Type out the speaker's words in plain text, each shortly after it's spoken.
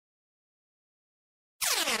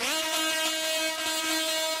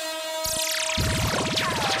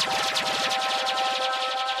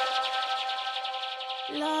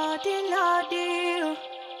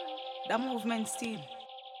The movement team.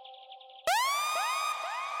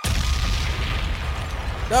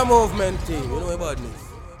 The movement team, you know about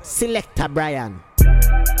this. Selector Brian.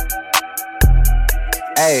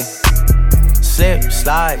 Hey, slip,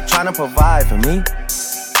 slide, tryna provide for me.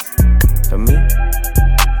 For me.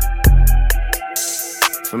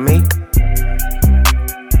 For me.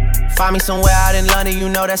 Find me somewhere out in London, you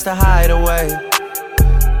know that's the hideaway.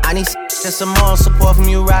 I need some more support from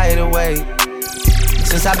you right away.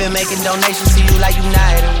 Since I've been making donations to you like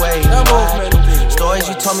United Way. Stories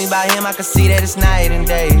you told me about him, I can see that it's night and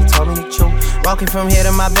day. You told me the truth. Walking from here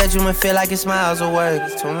to my bedroom and feel like it's miles away.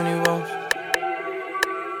 There's too many roads.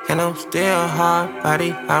 And I'm still hard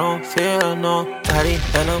body, I don't feel nobody.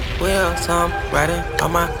 And I'm real, so I'm riding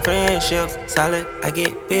on my friendships solid. I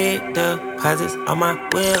get big deposits on my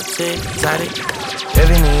wheels, exotic.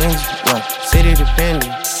 Everything is city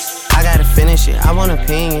dependent. I gotta finish it, I want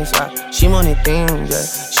opinions. She wanted things,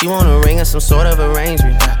 yeah. She want a ring or some sort of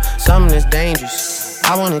arrangement, yeah. Something that's dangerous.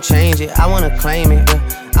 I wanna change it, I wanna claim it,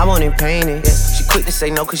 yeah. I want it painted, yeah. She quick to say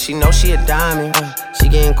no cause she know she a diamond, yeah. She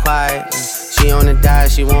getting quiet, yeah. She on the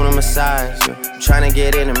diet, she want a massage, yeah. Tryna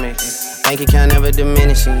get intimate, yeah. Bank account never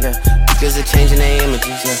diminishing, yeah. Because they're changing their images,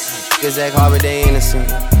 yeah. Because act hard but they innocent,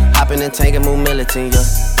 yeah. Hop in the tank and move militant, yeah.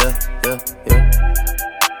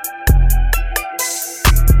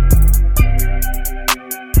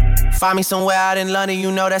 Find me somewhere out in London,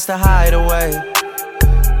 you know that's the hideaway.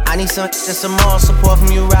 I need some more support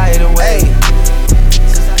from you right away.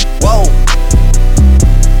 Whoa.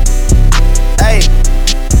 Hey.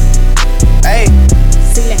 Hey.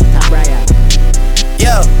 Selector Brian.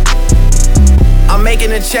 Yeah. I'm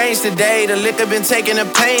making a change today. The liquor been taking the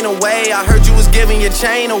pain away. I heard you was giving your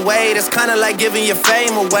chain away. That's kinda like giving your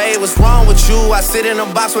fame away. What's wrong with you? I sit in a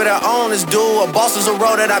box where the owners do. A boss is a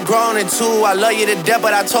role that I've grown into. I love you to death,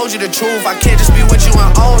 but I told you the truth. I can't just be with you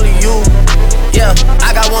and only you. Yeah,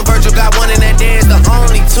 I got one Virgil, got one, and that there is the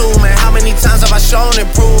only two, man. How many times have I shown and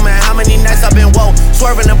proved, man? How many nights I've been woke,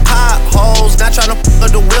 swerving the potholes, not trying to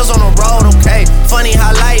up the wheels on the road, okay? Funny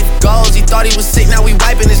how life goes. He thought he was sick, now we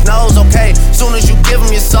wiping his nose, okay? Soon as you give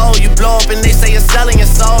him your soul, you blow up and they say you're selling your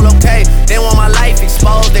soul, okay? They want my life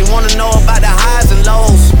exposed, they wanna know about the highs and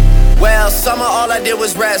lows. Well, summer all I did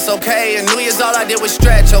was rest, okay? And New Year's all I did was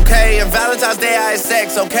stretch, okay? And Valentine's Day I had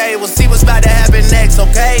sex, okay? We'll see what's about to happen next,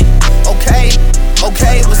 okay? Okay,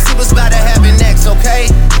 okay, we'll see what's about to happen next, okay?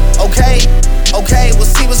 Okay, okay, we'll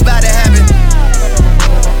see what's about to happen.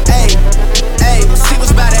 Hey, hey, we'll see what's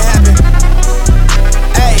about to happen.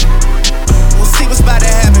 Hey, we'll see what's about to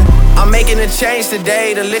happen. I'm making a change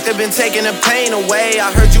today. The liquor been taking the pain away.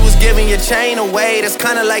 I heard you was giving your chain away. That's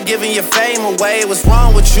kinda like giving your fame away. What's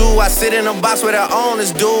wrong with you? I sit in a box where the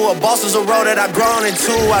owners do. A boss is a role that I've grown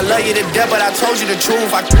into. I love you to death, but I told you the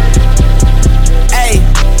truth. Hey,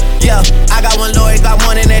 yeah, I got one lawyer, got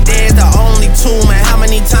one, and that there is the only two, man. How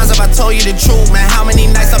many times have I told you the truth, man? How many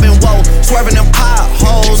nights I've been woke, swerving them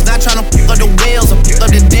potholes, not trying to pick up the wheels or pick up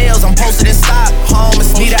the deals. I'm posted in Stockholm.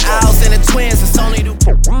 It's me, the Owls, and the twins. It's only the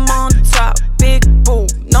I'm on top, big boo,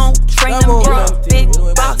 no training, bro, big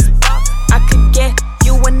box. I could get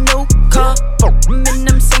you a new car. I'm in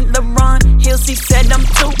them St. Laurent heels, he said I'm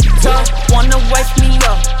too tough. Wanna wipe me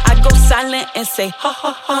up, I go silent and say ha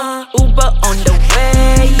ha ha. Uber on the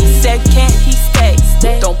way, he said can't he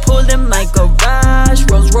stay? Don't pull in my garage,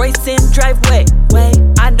 Rolls Royce in driveway.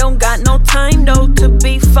 I don't got no time though to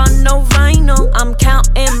be fun, no vinyl. I'm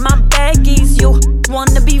counting my baggies, you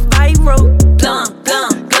wanna be viral. Blum,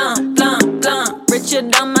 blum, blum, blum, blum.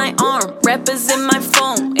 Richard on my arm, rappers in my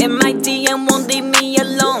phone. In my DM won't leave me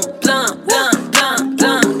alone. Blum, blum, blum,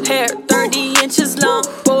 blum. Hair 30 inches long.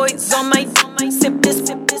 Boys on my sip this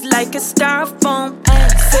like a styrofoam. Ay,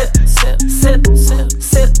 sip, sip, sip, sip,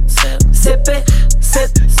 sip, sip, sip it. Sip,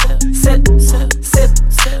 sip, sip, sip, sip,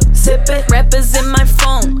 sip, sip it. Rappers in my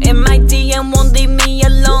phone. In my DM won't leave me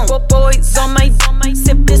alone. Boys on my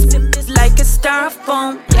sip this like a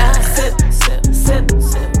styrofoam. Yeah, sip, sip, sip,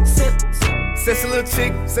 sip, sip. Sexy little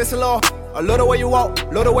chick, sexy little. I love the way you walk,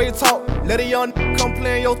 love the way you talk. Let a young come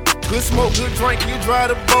play in your good smoke, good drink, you drive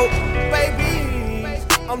the boat. Baby,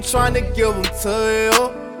 I'm trying to give them to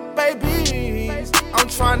you. Baby, I'm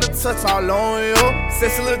trying to touch all on you.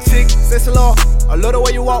 Sexy little chick, sexy little. I love the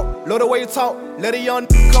way you walk, love the way you talk. Let a young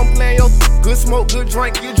come play in your good smoke, good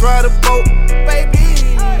drink, you drive the boat.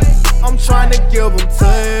 Baby, I'm trying to give them to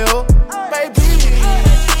you. Baby,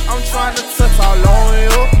 I'm trying to touch all on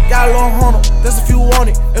you. Got a little 100, that's if you want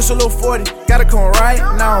it. It's a little 40, gotta come right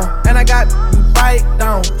now. And I got pipe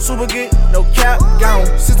down. Super good, no cap gown.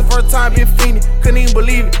 Since the first time been fiending, couldn't even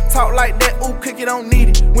believe it. Talk like that, ooh, cookie don't need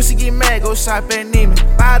it. When she get mad, go shop at Neiman.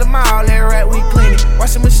 By the mile, that rat, we clean it.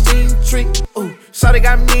 Watch the machine trick, ooh. Shawty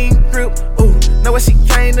got mean grip, ooh. Know what she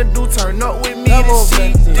came to do, turn up with me, then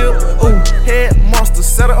she dip, ooh. Head monster,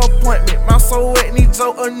 set an appointment. My soul wet, need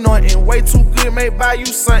your anointing. Way too good, may buy you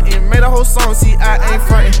something. Made a whole song, see, I ain't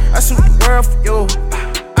frontin'. I shoot the world for you,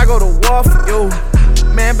 I go to war for you.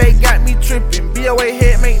 Man, babe got me trippin'. BOA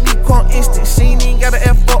head make me come instant. She ain't even gotta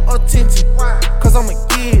F for attention. Cause I'ma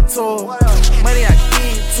give to her. Money I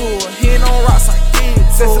give to her. Hitting on rocks, I give to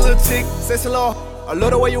her. Sexy little chick, sexy little. I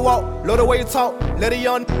love the way you walk, love the way you talk. Let a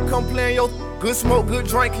young come play in your good smoke, good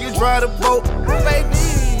drink, you drive the boat.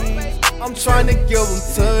 Baby, I'm trying to give them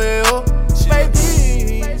to you.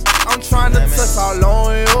 Baby, I'm trying to touch all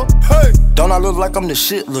on you. Hey. Don't I look like I'm the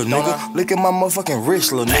shit, little nigga? Look at my motherfucking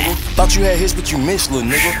wrist, little nigga. Thought you had hits, but you missed, little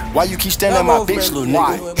nigga. Why you keep standing at my bitch, little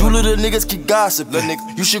nigga? You little niggas keep gossiping, little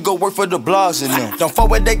nigga. You should go work for the blogs and them. Don't fuck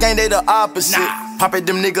with that gang, they the opposite. Pop at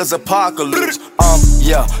them niggas apocalypse.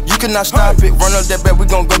 Yeah, you cannot stop it. Run up that bet, we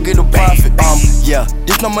gon' go get a profit. Yeah,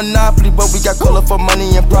 this no monopoly, but we got color for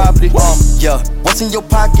money and property. Yeah, what's in your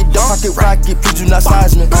pocket? The pocket rocket, please do not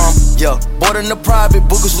size me. Yeah, bought in the private,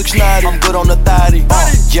 boogers look snotty. I'm good on the thotty.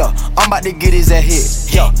 Yeah, I'm about to get his ass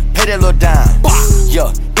hit. Yeah, pay that little dime.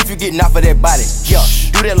 Yeah, if you get knocked for that body. Yeah,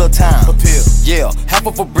 do that little time. Yeah, half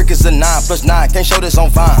of a brick is a 9 + 9. Can't show this on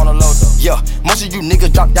fine. Yeah, most of you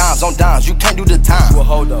niggas drop dimes on dimes. You can't do the time.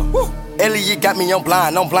 Hold up. Elliot got me on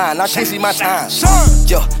blind, I can't see my time.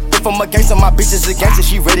 Yeah, if I'm a gangster, my bitch is a gangster,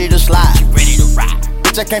 she ready to slide.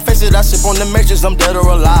 Bitch, I can't face it, I sip on the measures, I'm dead or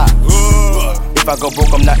alive. If I go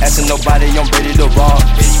broke, I'm not asking nobody, I'm ready to rob.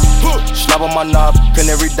 Slap on my knob,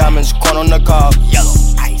 canary diamonds, corn on the cob.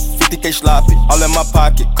 50K sloppy, all in my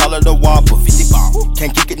pocket, call it a whopper.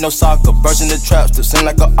 Can't kick it, no soccer, birds in the traps to sing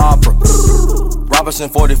like an opera. Robinson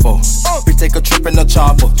 44, we take a trip in the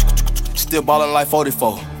chopper. Still ballin' like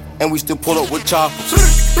 44. And we still pull up with choppers.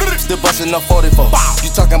 Still bustin' up 44. You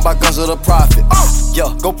talking about guns of the profit.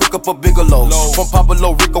 Yeah, go pick up a bigger load. From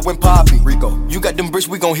Pablo, Rico, and Poppy. You got them bricks,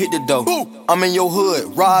 we gon' hit the dough. I'm in your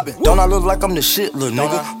hood, robbing. Don't I look like I'm the shit, little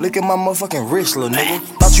nigga? Look at my motherfucking wrist, little nigga.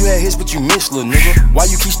 Thought you had hits, but you missed, little nigga. Why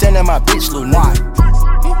you keep standing at my bitch, little nigga?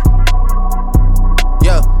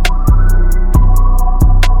 Yeah.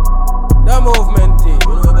 That movement team,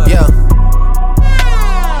 you know about yeah.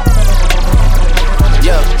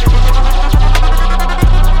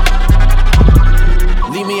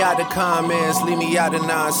 Leave me out the comments, leave me out the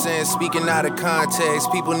nonsense. Speaking out of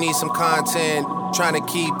context, people need some content. Trying to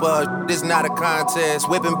keep up, this not a contest.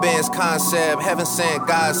 Whipping bands concept, heaven sent,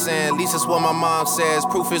 God sent. At least that's what my mom says.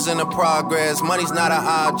 Proof is in the progress, money's not an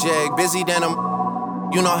object. Busy than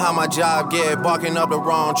you know how my job get. Barking up the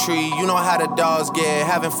wrong tree, you know how the dogs get.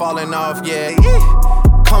 Haven't fallen off yet.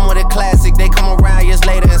 Come with a classic, they come around years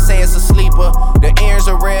later and say it's a sleeper. The ears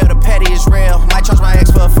are real, the petty is real. Might charge my ex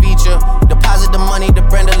for a feature. Deposit the money to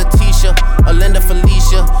Brenda Letitia, or Linda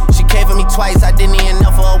Felicia. She came for me twice, I didn't need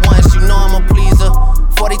enough for her once. You know I'm a pleaser.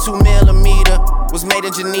 42mm was made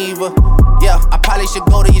in Geneva. Yeah, I probably should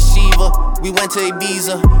go to Yeshiva. We went to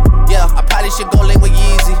Ibiza. Yeah, I probably should go link with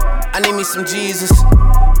Yeezy. I need me some Jesus.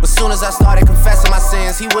 But soon as I started confessing my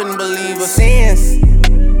sins, he wouldn't believe us. Sins.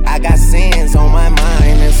 I got sins on my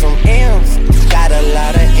mind and some M's. Got a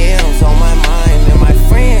lot of M's on my mind and my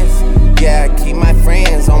friends. Yeah, I keep my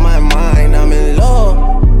friends on my mind. I'm in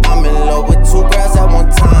love with 2 girls at one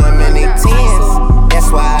time and they 10s. That's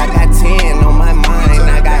why I got 10 on my mind.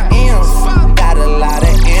 I got M's. Got a lot of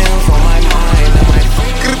M's on my mind and my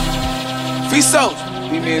friends. Free Souls.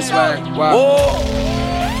 We being swag. Wow.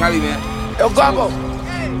 Oh. Cali, man. El Guapo.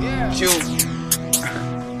 Q.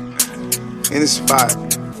 In the spot.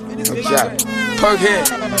 I'm shot. Perk head.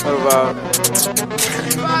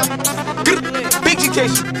 Big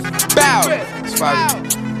education. Bow.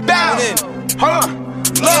 Bow. Hold on.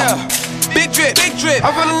 Yeah. Big drip. Big drip.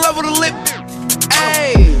 I fell in love with a lip.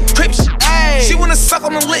 Ayy. Crips. Ayy. She wanna suck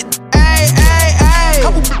on the lip. Ayy. Ayy. Ayy.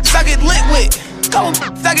 Couple I get lit with.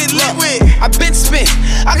 I get lit with. I been spit.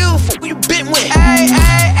 I give a fuck who you been with. Ayy.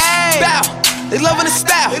 Ayy. Ayy. Bow. They loving the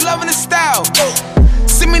style. They loving the style.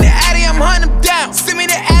 Send me the Addy, I'm hunting them down. Send me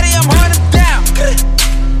the Addy, I'm hunting them down.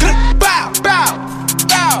 Bow, bow,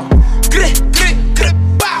 bow.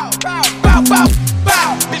 Bow, bow, bow, bow.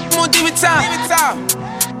 Bit more demon time.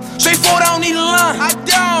 Straightforward, I don't need a line. I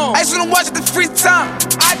don't. I just wanna watch it the free time.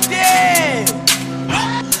 I did.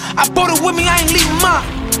 I bought it with me, I ain't leaving mine.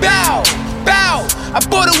 Bow, bow. I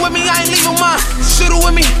bought it with me, I ain't leaving mine. Shoot it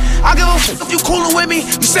with me. I give a fuck if you coolin' with me.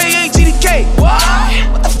 You say you ain't GDK.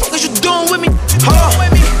 What the fuck is you doing with me? Hold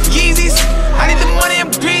on. Yeezys, I need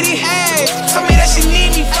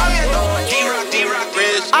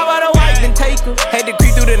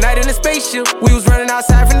the night in the spaceship. We was running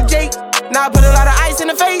outside from the Jake. Now I put a lot of ice in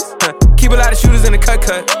the face. Keep a lot of shooters in the cut.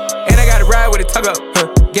 And I got a ride with a tug up.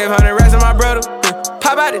 Gave 100 racks to my brother.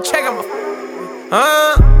 Pop out and check him.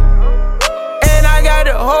 And I got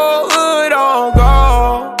the whole hood on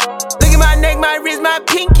gold. Look at my neck, my wrist, my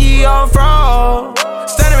pinky on fraud.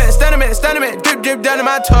 Stunnerman, drip down to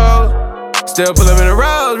my toes. Still pull up in the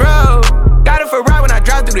road. Got it for a ride when I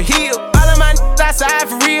drive through the hill. All of my outside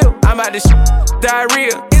for real. I'm about to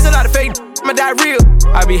diarrhea. It's a lot of fake, I'ma die real.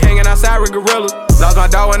 I be hanging outside with gorillas. Lost my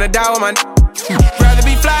dog when I die with my rather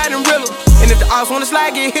be flying than real. And if the ops wanna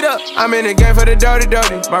slide, get hit up. I'm in the game for the dirty.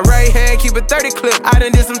 My right hand keep a 30 clip. I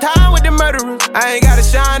done did some time with the murderers. I ain't gotta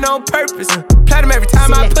shine on purpose. Platinum every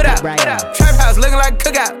time I put out. Trap house looking like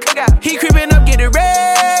cookout. He creeping up, get a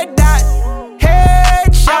red dot.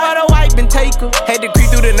 Headshot. I bought a wipe and take her. Had to creep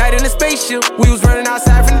through the night in the spaceship. We was running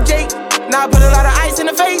outside from the Jake. Now I put a lot of ice in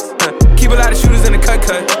the face. Keep a lot of shooters in the cut.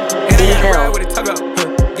 And I got a ride with a tug up.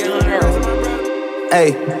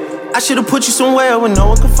 Hey, I should've put you somewhere where no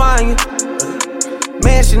one can find you.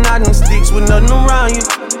 Mansion out in the sticks with nothing around you.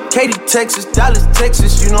 Katy, Texas, Dallas,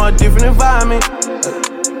 Texas, you know a different environment.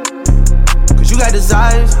 Cause you got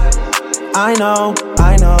desires. I know.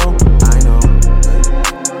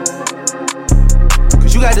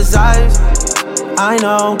 Cause you got desires. I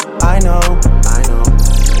know.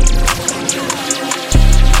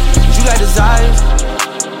 Cause you got desires.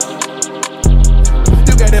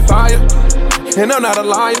 You got that fire, and I'm not a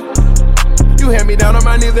liar. You had me down on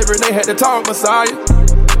my knees every day, had to talk Messiah.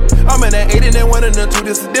 I'm in that 8 and then 1 and then 2,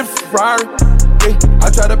 this is different Ferrari. Yeah,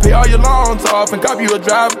 I try to pay all your loans off and cop you a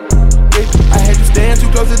driver. Yeah, I had you stand too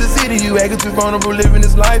close to the city, you acting too vulnerable living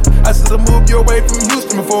this life. I should've moved you away from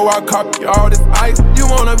Houston before I cop you all this ice. You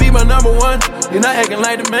wanna be my number 1, you're not acting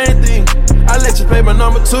like the main thing. I let you play my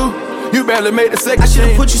number 2, you barely made the second. I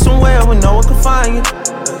should've put you somewhere where no one can find you.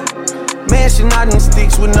 Mansion out in the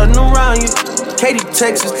sticks with nothing around you. Katy,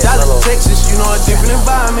 Texas, Dallas, Texas, you know a different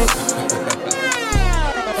environment.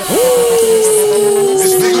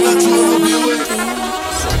 It's big enough to wanna be away.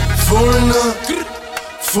 Foreigner.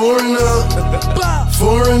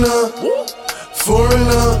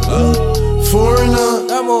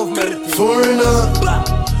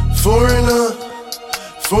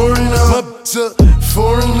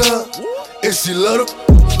 And she love her.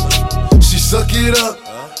 She suck it up.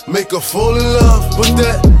 Make her fall in love, put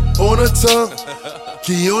that on her tongue,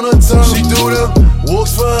 key on her tongue. She do them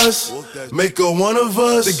walks for us, make her one of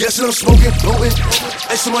us. The gas that I'm smoking, blowing,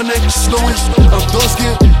 ice on my neck, snowing. I'm dark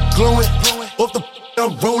skin, glowing, off the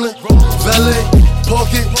I'm rolling. Valet, park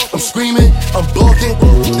it, I'm screaming, I'm blocking.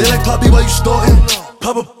 They like Poppy while you starting,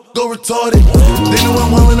 Papa go retarded. They know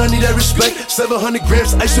I'm wildin', I need that respect. 700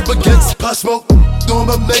 grams, ice up against pot smoke. Doing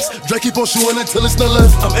my next, Drake keep on shooting until it's not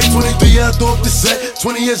left. I'm 823, yeah, I throw up the set.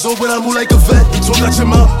 20 years old, but I move like a vet. You talk out your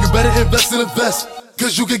mouth, you better invest in a vest,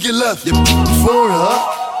 cause you could get left. Yeah, foreign,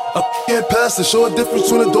 huh? I can't pass her, show a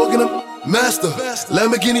difference between a dog and a master.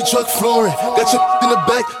 Lamborghini truck flooring, got your in the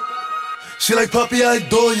back. She like, Poppy, I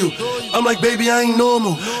adore you. I'm like, baby, I ain't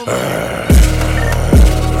normal.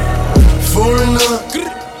 Foreigner.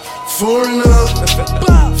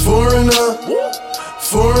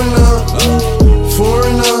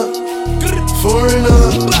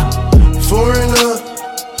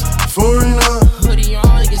 Hoodie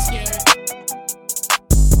on, get scared.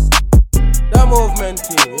 That movement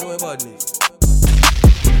team, you know what badness.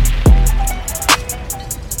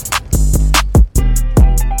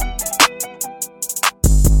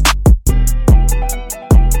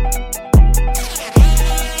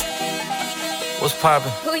 What's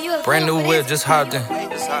poppin'? Brand new whip, just hopped in.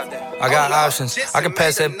 I got options, I can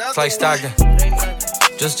pass that like Stockton.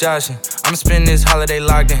 Just joshing, I'ma spend this holiday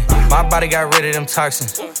locked in. My body got rid of them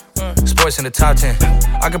toxins. Sports in the top 10.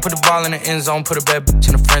 I can put the ball in the end zone, put a bad bitch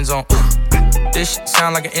in the friend zone. This shit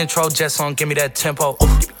sound like an intro jet song, give me that tempo.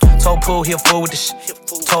 Told Pooh he a fool with the shit.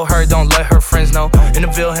 Told her don't let her friends know. In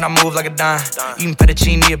the Ville and I move like a dime. Eating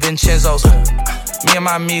fettuccine at Vincenzo's. Me and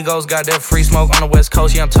my amigos got that free smoke on the West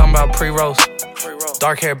Coast. Yeah, I'm talking about pre-rolls.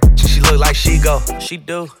 Dark hair bitch, she look like she go. She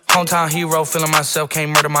do. Hometown hero, feeling myself, can't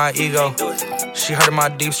murder my ego. She heard of my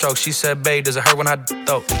deep stroke, she said, babe, does it hurt when I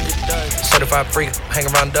throw? Certified freak, hang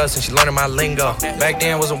around dust and she learning my lingo. Back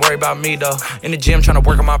then, wasn't worried about me though. In the gym, trying to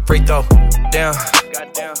work on my free throw. Damn,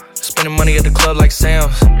 spending money at the club like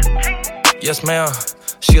Sam's. Yes, ma'am.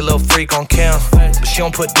 She a little freak on cam, but she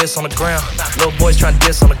don't put this on the ground. Little boys tryna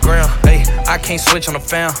diss on the ground. Hey, I can't switch on the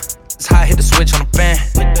fam. It's how I hit the switch on the fan.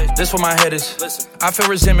 This where my head is. I feel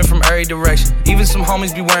resentment from every direction. Even some homies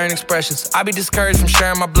be wearing expressions. I be discouraged from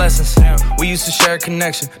sharing my blessings. We used to share a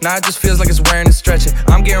connection. Now it just feels like it's wearing and stretching.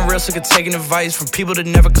 I'm getting real sick of taking advice from people that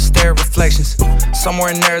never could stare at reflections.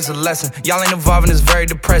 Somewhere in there is a lesson. Y'all ain't evolving, it's very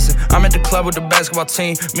depressing. I'm at the club with the basketball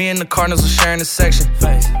team. Me and the Cardinals are sharing this section.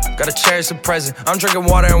 Gotta cherish the present. I'm drinking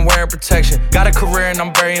water and wearing protection. Got a career and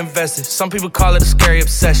I'm very invested. Some people call it a scary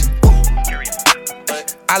obsession.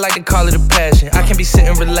 I like to call it a passion. I can be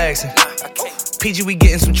sitting relaxing. PG, we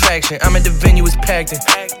getting some traction. I'm at the venue, it's packed in.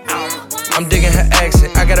 I'm digging her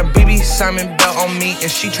accent. I got a BB Simon belt on me, and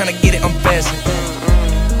she tryna get it unfastened.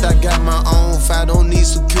 I got my own fight, don't need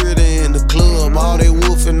security in the club. All they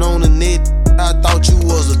woofing on the net, I thought you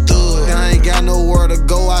was a thug. I ain't got nowhere to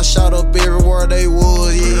go, I shot up everywhere they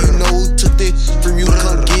was. Yeah, you know who took that from you,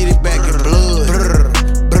 come get it back in blood. Brr,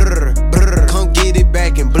 brr, brr, come get it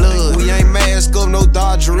back in blood. We ain't mask up, no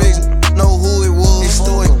Dodger X, know who it was. It's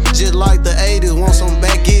story just like the 80s, want some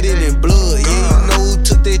back, get it in blood. Yeah, you know who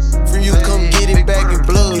took that from you, come get it back in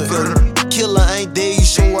blood. Killer ain't dead, you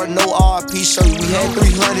show her no RP shirt. We had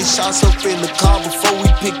 300 shots up in the car before we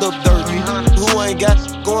picked up dirt. Who ain't got,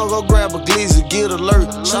 go grab a glizzy, get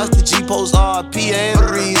alert. Shots to G-Post, RP and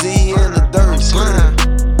Reezy, he in the dirt.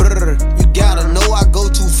 Brr, you gotta know I go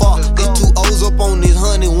too far. There's 2 O's up on this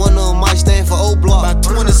honey, one of them might stand for O-Block. About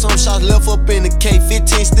 20 some shots left up in the K,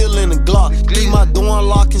 15 still in the Glock. Leave my door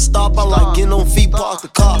unlocked and stop, I like getting on feet, park the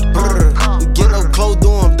car. Brr, we get up close, do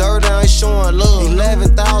them dirty, I ain't showing love.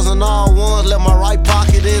 11,000 all ones, let my right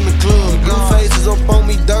pocket in the club. Blue faces up on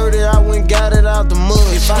me dirty, I went got it out the mud.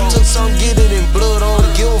 If I took some, get it in blood, I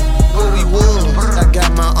don't give a where we was. I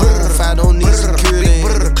got my own fight, don't need security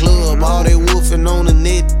in the club. All they woofing on the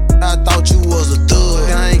net, I thought you was a thug.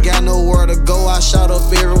 I ain't got nowhere to go, I shot up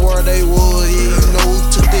everywhere they was. Yeah, you know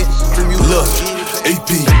who took that from you. Look, AP,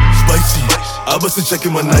 spicy, I bustin'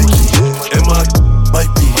 checking my Nike. And my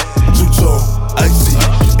might be two-tone, icy.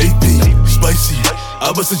 AP, spicy,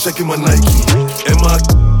 I bustin' checking my Nike. And my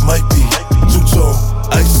might be two-tone,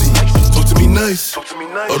 icy. Talk to me nice,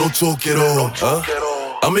 or don't talk at all, huh?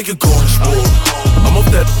 I make a call sport, I'm up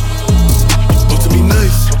that. Talk to me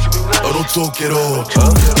nice, or don't talk at all,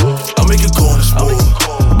 huh? I make a call sport,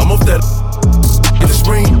 I'm up that. In the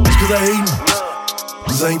spring, it's cause I hate them.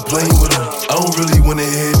 Cause I ain't playing with them. I don't really wanna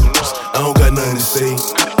hit them. I don't got nothing to say.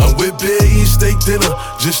 I'm with Bear eating steak dinner.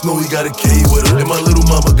 Just know he got a K with her. And my little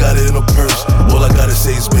mama got it in her purse. All I gotta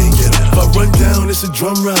say is bang it. If I run down, it's a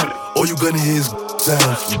drum round. All you gonna hear is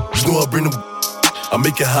sound. Just know I bring them. I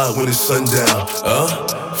make it hot when it's sundown.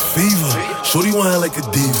 Fever. Shorty want like a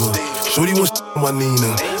diva. Shorty wants my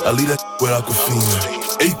Nina. I leave that with Aquafina.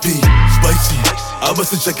 AP, spicy. I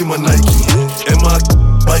bustin' checking my Nike. And my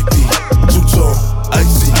might be two-tone,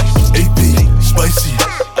 icy. AP, spicy.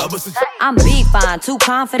 I'm big fine, too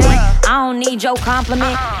confident. I don't need your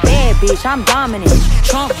compliment. Bad bitch, I'm dominant.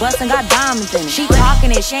 Trunk bustin', got diamonds in it. She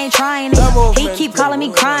talking it, she ain't trying it. He keep calling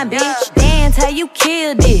me crying, bitch. Dan, tell you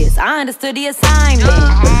killed this. I understood the assignment.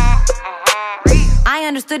 I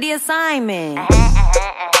understood the assignment.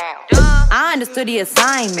 I understood the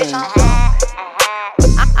assignment.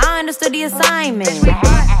 I understood the assignment.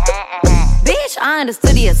 Bitch, I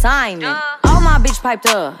understood the assignment. All my bitch piped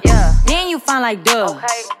up. Then you find like duh.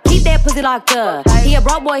 Keep that pussy locked up. He a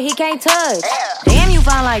broke boy, he can't touch. Damn, you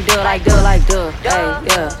find like duh, like duh, like duh. Hey,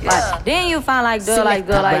 yeah, like. Then you find like duh, like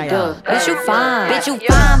duh, like duh. Bitch, you fine. Bitch, you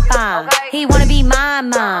fine, fine. He wanna be my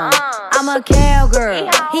mom. I'm a cowgirl.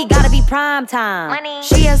 He gotta be prime time.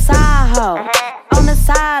 She a side hoe. On the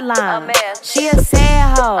sideline. She a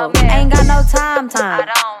sad hoe. Ain't got no time.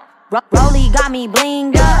 Rolly got me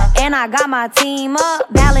blinged up, and I got my team up.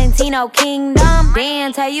 Valentino Kingdom,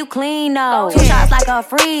 Dan tell you clean though. 2 shots like a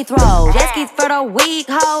free throw. Jet skis for the weak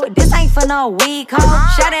hoe. This ain't for no weak hoe.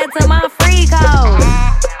 Shout out to my freak hoe.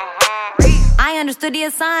 I understood the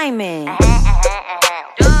assignment.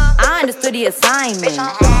 I understood the assignment.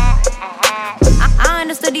 I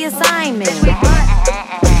understood the assignment.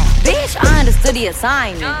 Bitch, I understood the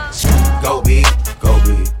assignment. Go big, go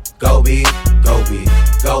big, go big, go big.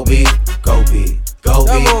 Go big, go big, go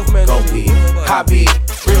big, go big. High big,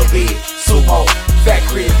 real big, sumo, fat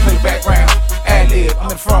crib, play background, ad-lib, I'm in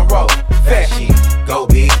the front row, fat shit. Go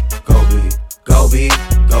big, go big, go big,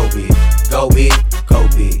 go big, go big, go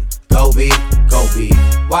big, go big, go big.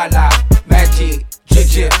 Voila, magic,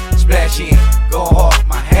 jip, splashing, go hard,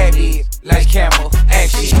 my habit, like camel,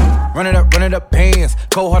 action. Run it up, pants.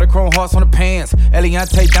 Cold hearted chrome hearts on the pants.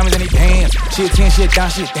 Eliante diamonds in they pants. She a 10, she a down,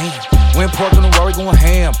 she a damn. When pork on the Rory going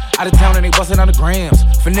ham. Out of town and they bustin' on the grams.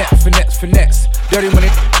 Finesse. Dirty money,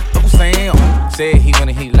 Uncle Sam. Said he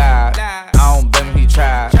wanna he live. I don't blame him, he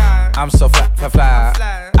tried. I'm so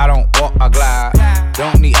fly. I don't walk, I glide.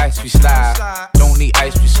 Don't need ice, we slide. Don't need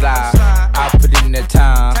ice, we slide. I put in the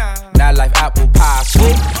time. Not like apple pie.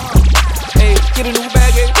 Swoop. Hey, get a new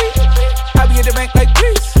bag, hey. I be at the bank like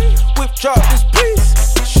this. Whip drop this piece.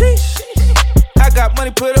 Sheesh. I got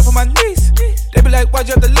money put up for my niece. They be like, why'd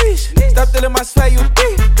you have the leash? Stop telling my swag, you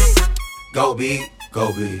beat. Go big,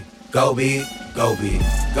 go big, go big, go big,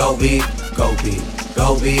 go big, go big,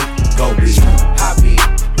 go big, go big. Hot big,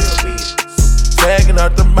 real big. Tagging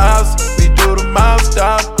up the mouse, we do the mouse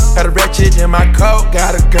stop. Got a ratchet in my coat,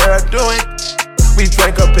 got a girl doing. We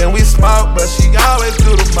drink up and we smoke, but she always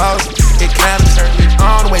do the most. It kinda turned me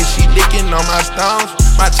on the way she licking on my stones.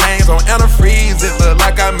 My chains on antifreeze, it look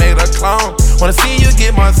like I made a clone. Wanna see you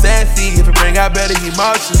get more sassy, if it bring out better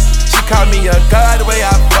emotions. She called me a god the way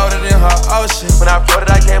I floated in her ocean. When I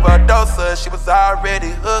floated, I gave her a dose of, she was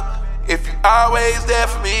already hooked. If you always there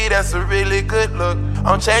for me, that's a really good look.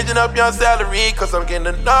 I'm changing up your salary, cause I'm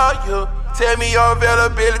getting to know you. Tell me your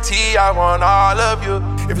availability, I want all of you.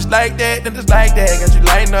 If it's like that, then it's like that. Got you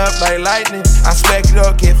lighting up like lightning. I smack it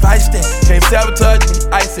up, get feisty. Can't sabotage me.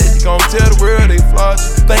 I said you gon' tell the world they flawed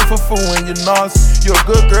you. Thankful for when you're naughty. You're a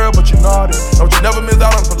good girl, but you're naughty. Don't you never miss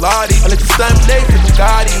out on Pilates. I let you stunt days with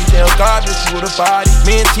Bugatti. Damn God, bitch, you with a body.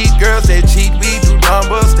 Men cheat, girls, they cheat. We do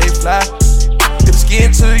numbers, they fly. Get the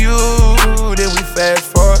skin to you, then we fast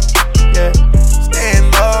forward. Yeah, staying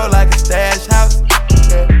low like a stash house.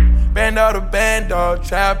 Yeah. Bando to bando,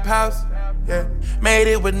 trap house, yeah. Made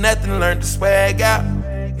it with nothing, learned to swag out,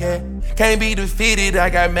 yeah. Can't be defeated, I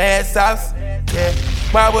got mad sauce, yeah.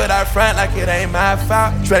 Why would I front like it ain't my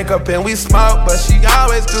fault? Drank up and we smoke, but she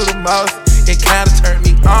always do the most. It kinda turned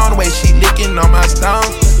me on the way she licking on my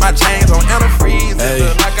stones. My chains on antifreeze, it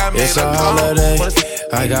look like I made it's a holiday.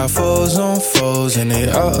 I got foes on foes and they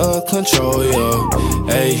out of control, yo.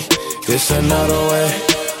 Hey, it's another way.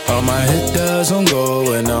 All my hit doesn't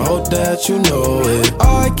go, and I hope that you know it.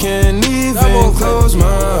 I can't even close my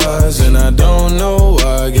eyes, and I don't know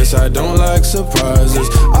why. Guess I don't like surprises.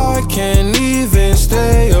 I can't even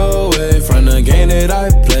stay away from the game that I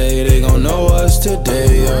play. They gon' know us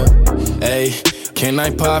today, yeah. Hey, can I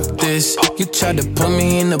pop this? You tried to put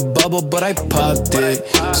me in the bubble, but I popped it.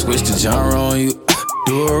 Switch the genre on you.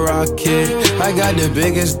 Do a rocket. I got the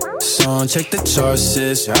biggest song, check the charts,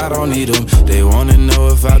 sis. I don't need them. They wanna know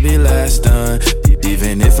if I be last done.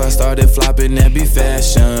 Even if I started flopping, that be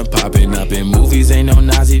fashion. Popping up in movies, ain't no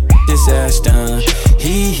Nazi, this ass done.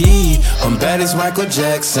 Hee, I'm bad as Michael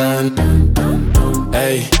Jackson.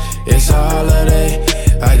 Hey, it's a holiday.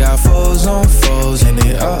 I got foes on foes, and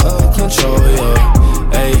they out of control, yeah.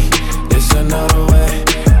 Hey, it's another way.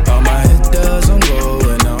 All my hit doesn't go,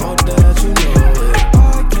 and I hope that you know.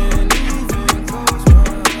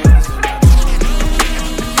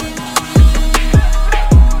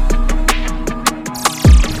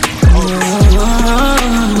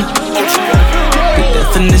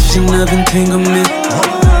 Definition of entanglement.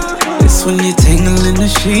 It's when you're tangling the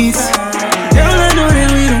sheets. Girl, I know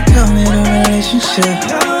that we don't call it a relationship,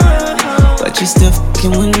 but you're still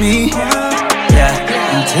fucking with me. Yeah,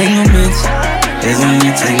 entanglements is when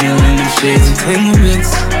you're tangling the sheets.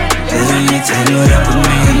 Entanglements is when you're tangled up with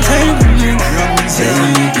me. Entanglements is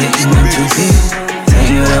when you're getting in too deep.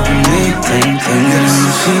 Tangled up with me, tangled in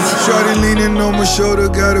the sheets. Shorty leaning on my shoulder,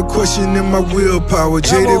 got a question in my willpower.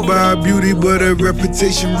 Jaded by her beauty, but her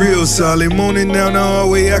reputation real solid. Moaning down the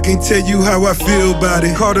hallway, I can't tell you how I feel about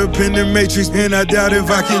it. Caught up in the matrix, and I doubt if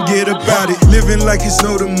I can get about it. Living like it's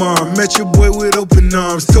no tomorrow. Met your boy with open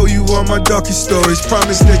arms. Told you all my darkest stories.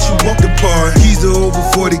 Promised that you won't depart. Keys to over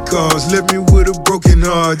 40 cars. Left me with a broken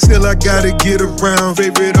heart. Still I gotta get around.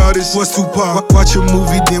 Favorite artist was Tupac. Watch a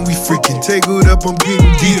movie, then we freaking tangled up. I'm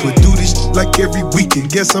getting deeper. Do this like every weekend.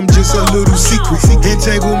 Guess I'm just a little secret.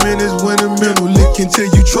 Entanglement is when a mental lick until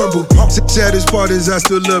you trouble. Saddest part is I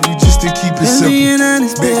still love you just to keep it simple. Being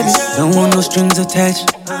honest, baby, don't want no strings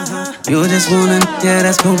attached. You just want a yeah,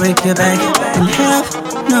 that's gon' break your back in half.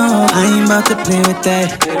 No, I ain't about to play with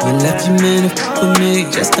that. You left your man to f*** with me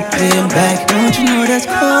just to pay him back. Don't you know that's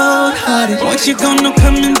cold-hearted? Once you go, no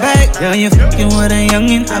coming back. Girl, you f***ing with a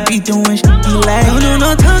youngin', I be doing shit he like. Don't do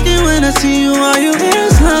no talking when I see you. All you hear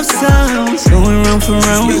is love sounds. Going round for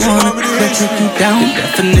round, we wanna take you down. The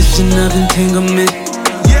definition of entanglement.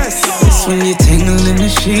 Yes, it's when you're tangling the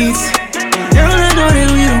sheets. Girl, I know that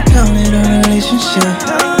we don't call it a relationship,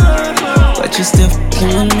 but you're still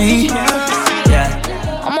f***ing with me. Yeah.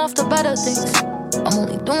 I'm off the better things. I'm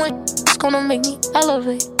only doing it's gonna make me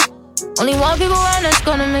elevate. Only one people around that's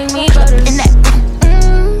gonna make me better. And that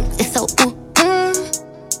it's so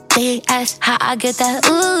They ask how I get that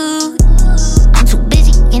I'm too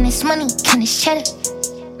busy getting this money, can this cheddar.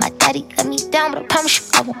 My daddy let me down, but I promise you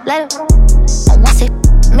I won't let her. I want to say,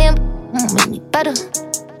 man, make me better.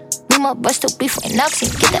 Me and my bruh still beef right now, 'cause he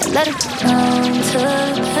get that letter. Numb to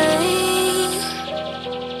the pain.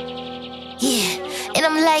 Yeah, and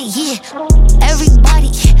I'm like, yeah, everybody.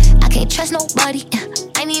 I can't trust nobody.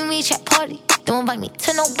 I need me a chat party. Don't invite me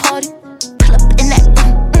to no party. Pull up in that,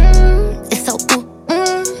 it's so ooh,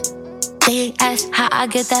 They ask how I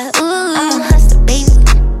get that, ooh. I'm a hustler, baby.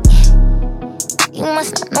 You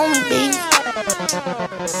must not know me, baby.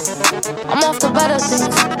 I'm off the better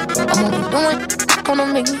things. I'm only doing gonna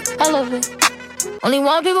make me elevate. Only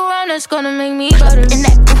one people around that's gonna make me better. In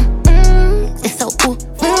that, it's so ooh,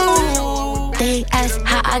 They ask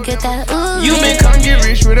how I get that, ooh. You been come get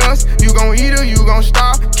rich with us. You gon' eat or you gon'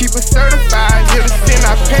 starve. Keep it certified. Here to sin,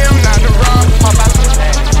 I pay them, not to rob. Pop out the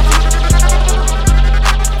bag.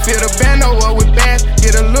 Fill the bando up with bags.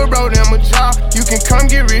 Get a little bro, them a job. You can come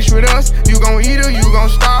get rich with us. You gon' eat or you gon'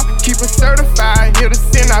 starve. Keep it certified. Here to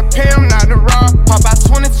sin, I pay them, not to rob. Pop out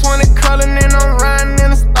 2020 color, and I'm riding in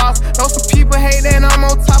the stars. Know some people hate that I'm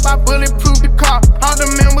on top. I bulletproof the car. All the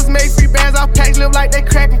members make free bands. Our packs live like they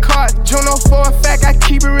cracking cards. Juno for a fact, I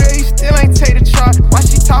keep it real. You still ain't take the charge. Why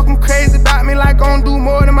she talking crazy about me like gon' do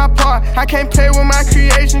more than my part? I can't play with my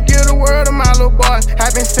creation. Give the world to my little boys.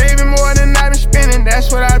 I've been saving more than I've been spending.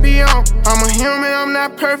 That's what I be on. I'm a human, I'm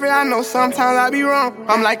not perfect. I know sometimes I be wrong.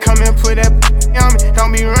 I'm like, come and put that on me.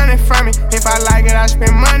 Don't be running from me. If I like it, I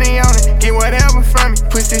spend money on it. Get whatever from me.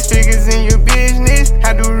 Put 6 figures in your business.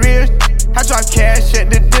 I do real I drop cash at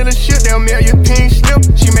the dealership. They'll mail you pink slip.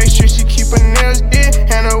 She make sure she keep her nails did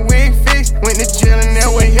and her wig fixed. Went to jail and that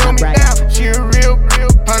way held me down. She a real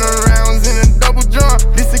 100 rounds in a double drum.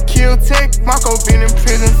 This a kill tech. Marco been in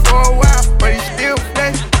prison for a while, but he still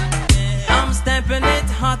play. I'm stepping it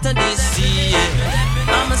hotter this year.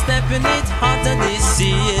 I'm stepping it hotter this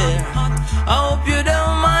year. I hope you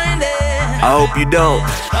don't mind it. I hope you don't.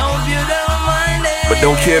 I hope you don't mind it. But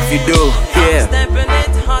don't care if you do. Yeah. I'm stepping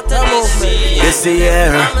it hotter this year. This year.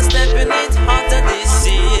 I'm stepping it hotter this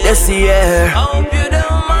year. This year. I hope you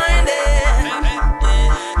don't mind it.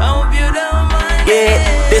 I hope you don't mind it.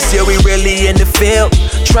 Yeah. This year we really in the field.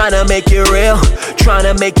 Tryna make it real.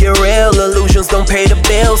 Tryna make it real. Illusions don't pay the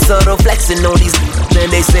bills. Subtle flexing on these then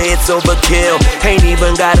they say it's overkill. Ain't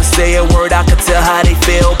even gotta say a word, I can tell how they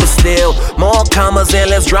feel. But still, more commas and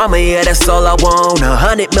less drama, yeah, that's all I want.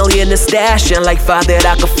 100 million to stash and like 5 that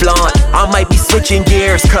I could flaunt. I might be switching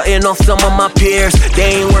gears, cutting off some of my peers.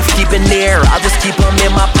 They ain't worth keeping near, I'll just keep them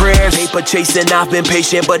in my prayers. Paper chasing, I've been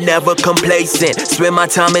patient but never complacent. Spend my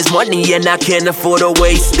time as money and I can't afford to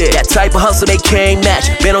waste it. That type of hustle they can't match,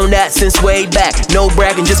 been on that since way back. No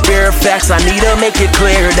bragging, just bare facts, I need to make it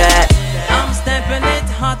clear that I'm stepping it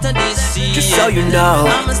hotter this year. Just so you know.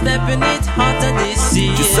 I'm stepping it hotter this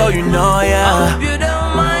year. Just so you know, yeah. I hope you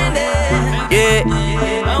don't mind it. Yeah.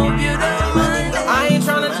 I hope you don't mind it. I ain't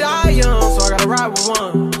tryna die young, so I gotta ride with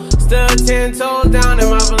one. Still 10 toes down in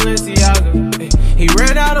my Balenciaga. He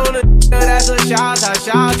ran out on the that's a shot out.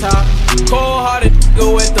 Cold hearted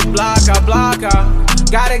go with the block out.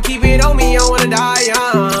 Gotta keep it on me, I wanna die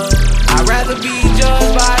young. I'd rather be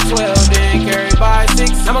judged by 12 than carried by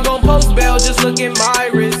 6. I'ma gon' post bail, just look at my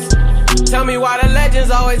wrist. Tell me why the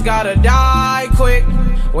legends always gotta die quick.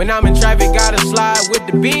 When I'm in traffic, gotta slide with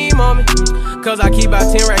the beam on me. Cause I keep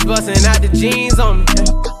out 10 racks bustin' out the jeans on me.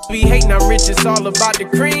 Be hating, I'm rich, it's all about the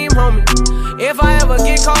cream, homie. If I ever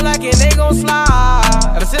get caught lacking, they gon'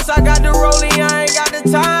 slide. Ever since I got the rollie, I ain't got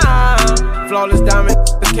the time. Flawless diamond,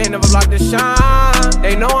 can't never block the shine.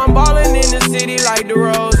 They know I'm ballin' in the city like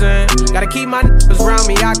DeRozan. Gotta keep my niggas around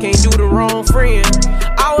me, I can't do the wrong friend.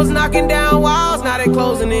 I was knocking down walls, now they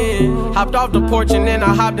closing in. Hopped off the porch and then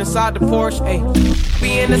I hopped inside the Porsche. Ayy,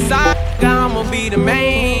 be in the side, I'ma be the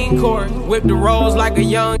main course. Whip the rolls like a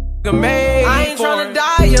young nigga made. I ain't tryna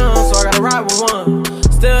die young, so I gotta ride with one.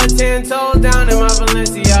 Still 10 toes down in my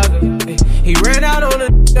Balenciaga. Ay, he ran out on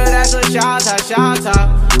the that's a shot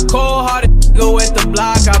out. Cold hearted go with the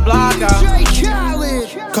block out.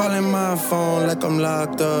 Calling my phone like I'm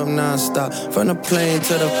locked up non-stop. From the plane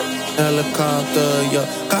to the helicopter, yeah.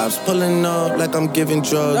 Cops pulling up like I'm giving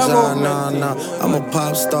drugs. Nah. I'm a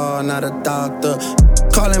pop star, not a doctor.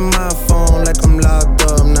 Calling my phone like I'm locked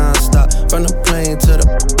up non-stop. From the plane to the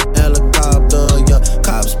helicopter, yeah.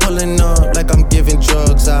 Cops pulling up like I'm giving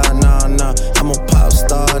drugs. Nah. I'm a pop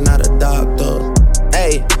star, not a doctor.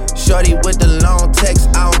 Ayy, shorty with the long text,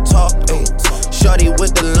 I don't talk. Ay. Shorty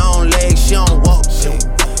with the long legs, she don't walk. Ay.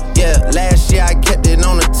 Yeah, last year I kept it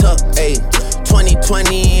on the tuck. Ayy,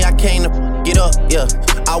 2020 I came to get up. Yeah,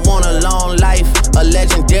 I want a long life, a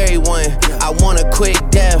legendary one. I want a quick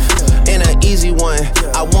death and an easy one.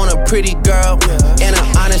 I want a pretty girl and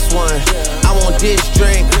an honest one. I want this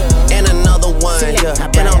drink and another one,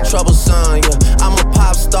 yeah. And I'm troublesome, yeah. I'm a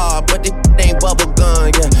pop star, but this ain't bubble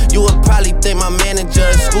gum, yeah. You would probably think my manager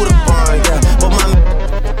is Scooter Barn, yeah. But my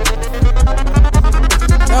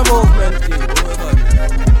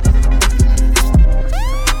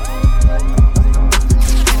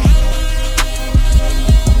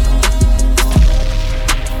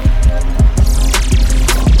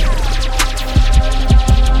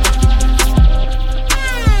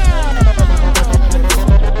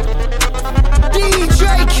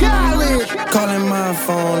calling my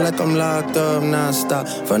phone like I'm locked up non-stop.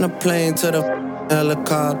 From the plane to the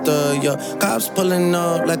helicopter, yeah. Cops pulling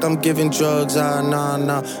up like I'm giving drugs,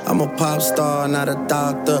 nah. I'm a pop star, not a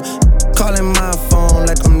doctor. Calling my phone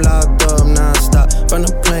like I'm locked up non-stop. From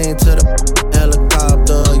the plane to the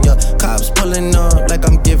helicopter, yeah. Cops pulling up like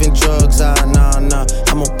I'm giving drugs, nah.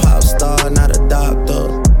 I'm a pop star, not a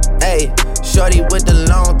doctor. Hey, shorty with the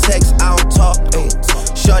long text, I don't talk. Ay.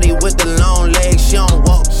 Shorty with the long legs, she don't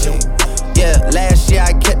walk. Ay. Yeah, last year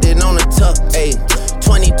I kept it on the tuck. Ay.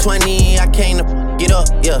 2020, I came to get up.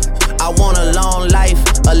 Yeah, I want a long life,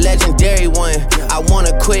 a legendary one. I want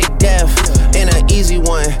a quick death and an easy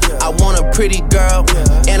one. I want a pretty girl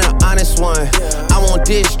and an honest one. I want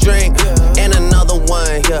this drink and another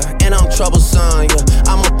one. Yeah, and I'm troublesome. Yeah,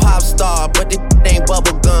 I'm a pop star, but this ain't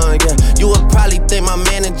bubble gum. Yeah, you would probably think my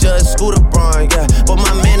manager is Scooter Braun. Yeah, but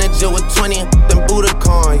my manager was 20 and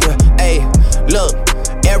Budokan. Yeah, hey, look.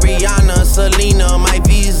 Ariana, Selena, my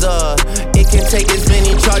visa. It can take as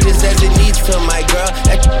many charges as it needs to, my girl.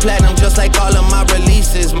 That platinum just like all of my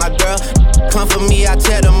releases, my girl. Come for me, I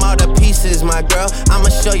tear them all to pieces, my girl. I'ma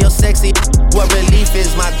show your sexy what relief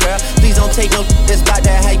is, my girl. Please don't take no that's about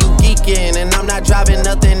that how you geeking. And I'm not driving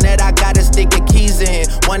nothing that I gotta stick the keys in.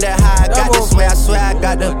 Wonder how I got this way, I swear I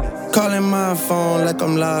got the. Calling my phone like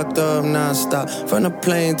I'm locked up non-stop. From the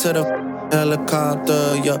plane to the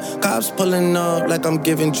helicopter, yeah. Cops pulling up like I'm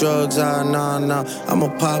giving drugs, nah. I'm a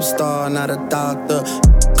pop star, not a doctor.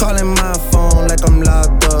 Calling my phone like I'm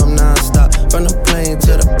locked up non-stop. From the plane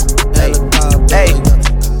to the helicopter, hey.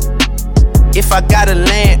 Yeah. If I gotta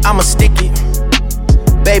land, I'ma stick it.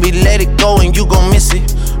 Baby, let it go and you gon' miss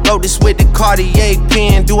it. Wrote this with the Cartier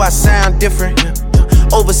pen, do I sound different?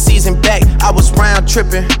 Overseas and back, I was round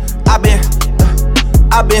tripping.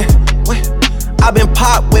 I've been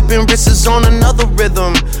pop whipping, wrists on another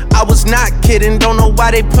rhythm. I was not kidding, don't know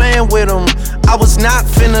why they playing with them. I was not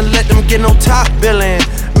finna let them get no top billing.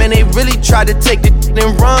 Man, they really tried to take the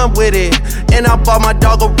and run with it. And I bought my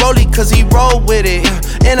dog a rollie cause he rolled with it.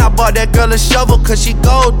 And I bought that girl a shovel cause she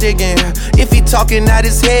gold digging. If he talking out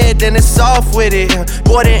his head, then it's off with it.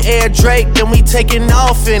 More than Air Drake, then we taking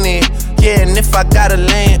off in it. Yeah, and if I gotta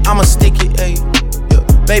land, I'ma stick it, ayy.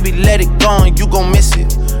 Yeah. Baby, let it go and you gon' miss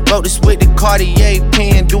it. Wrote this with the Cartier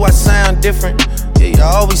pen, do I sound different? Yeah, you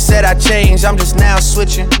always said I changed, I'm just now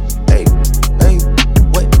switching. Hey,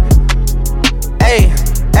 what? Hey,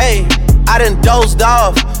 I done dozed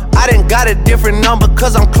off. I done got a different number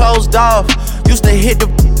cause I'm closed off. Used to hit the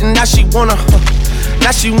and now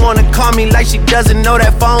she wanna call me like she doesn't know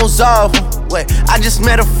that phone's off. Wait, I just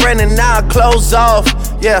met a friend and now I close off.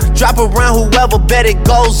 Yeah, drop around whoever bet it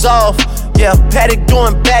goes off. Yeah, Paddock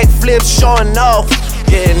doing backflips, showing off.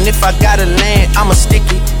 Yeah, and if I gotta land, I'ma stick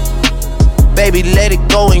it. Baby, let it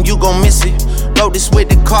go and you gon' miss it. Wrote this with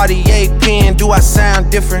the Cartier pen, do I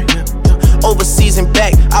sound different? Overseas and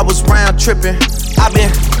back, I was round tripping. I've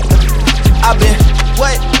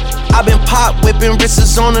been pop whipping,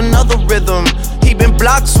 wrists on another rhythm. He been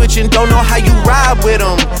block switching, don't know how you ride with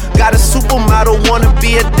him. Got a supermodel, wanna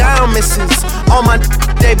be a dime missus. All my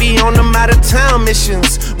they be on them out of town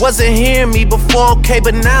missions. Wasn't hearing me before, okay,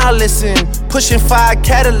 but now listen. Pushing 5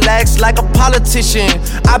 Cadillacs like a politician.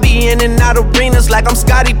 I be in and out arenas like I'm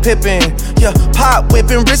Scottie Pippen. Yeah, pop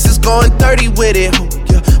whipping, wrists going 30 with it.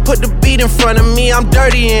 Yeah, put the beat in front of me, I'm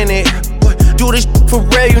dirty in it. Do this for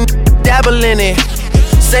real, you dabble in it.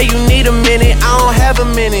 Say you need a minute, I don't have a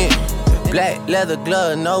minute. Black leather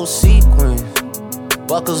glove, no sequins.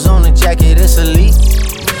 Buckles on the jacket, it's elite.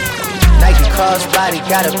 Nike crossbody,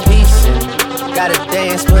 got a piece in. Gotta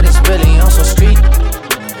dance, but it's really on some street.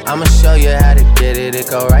 I'ma show you how to get it. It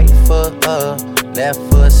go right foot up, left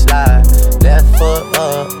foot slide. Left foot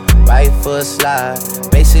up, right foot slide.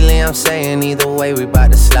 Basically, I'm saying either way, we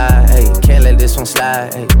bout to slide. Hey, can't let this one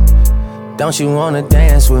slide. Hey, don't you wanna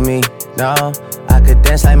dance with me? No, I could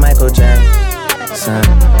dance like Michael Jackson.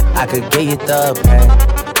 I could get you the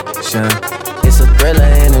passion. It's a thriller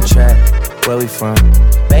in a track. where we from?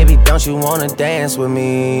 Baby, don't you wanna dance with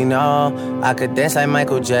me? No, I could dance like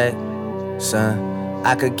Michael Jackson.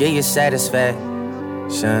 I could give you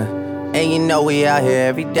satisfaction. And you know we out here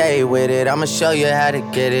every day with it. I'ma show you how to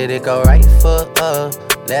get it. It go right foot up,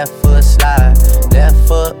 left foot slide, left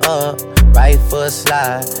foot up, right foot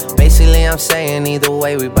slide. Basically I'm saying either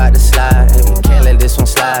way we bout to slide. And we can't let this one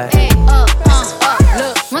slide. Hey,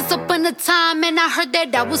 look, once upon a time and I heard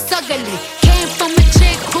that I was ugly. Came from a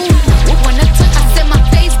chick who when I took, I said my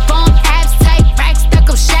face bomb, abs tight, rack stuck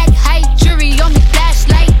up, shack height, jury on me,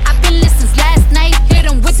 flashlight. I've been listening since last night. Hit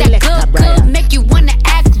 'em with that good, make you wanna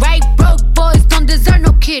act right. Broke boys don't deserve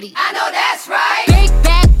no kitty. I know that's right. Big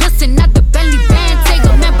bag, bustin' out the belly band. Take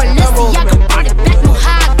a member, Balenciaga, brought it back, no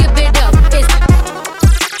how I give it up. It's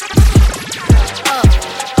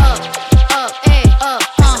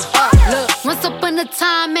look, once upon a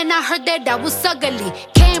time and I heard that I was ugly.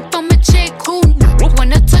 Came from a chick who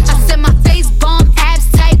when I touch, I said my face bomb, abs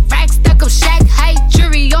tight, rack stuck up, shack height,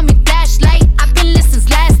 jury on me, flashlight. I've been listening since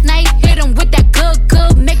last night. Hit 'em with that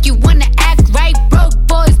good, make you wanna act right. Broke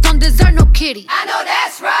boys don't deserve no kitty. I know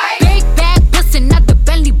that's right. Big bag, bustin' out the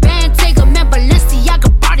belly band. Take a member, Balenciaga,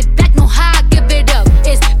 brought it back, no how I give it up.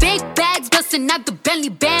 It's big bags, bustin' out the belly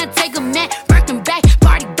band. Take a man, working back,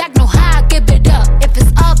 party back, no how I give it up. If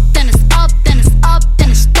it's up, then it's up, then it's up, then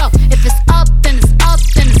it's stuck. If it's up, then it's up,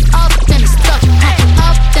 then it's up, then it's stuck.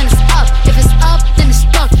 Up, then it's up. If it's up, then it's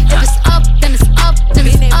stuck. If it's up, then it's up, then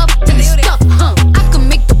it's up, then it's stuck. I can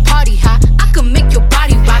make the party hot. I can make your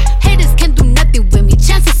body rock. Haters can do nothing with me.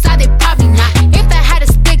 Chances are they probably not. If I had a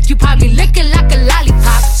stick, you probably lick it like a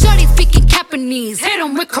lollipop. Shorty speaking Japanese, hit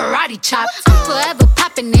 'em with karate chops. I'm forever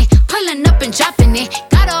popping it, pulling up and dropping it.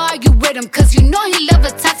 Gotta argue with him, cause you know he love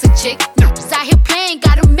a toxic chick. Niggas out here playing,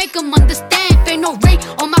 gotta make him understand. If ain't no ring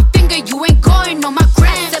on my finger, you ain't going on my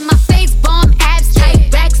gram. Said my face bomb, abs tight,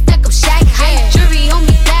 rack stuck up, shack height, jury on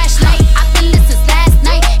me, flashlight. I've been listening since last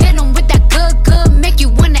night. Hit 'em with that good, make you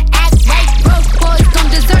wanna act right. Broke boys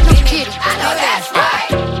don't deserve no kitty. I know that's right.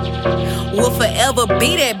 Will forever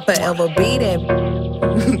be that, forever be that.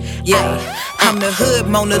 Yeah, I'm the hood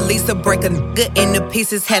Mona Lisa, break a nigga into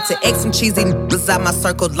pieces. Had to X some cheesy niggas out my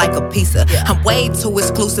circle like a pizza. I'm way too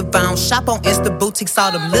exclusive, I don't shop on Insta boutiques.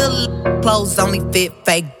 All them little clothes only fit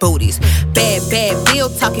fake booties. Bad bill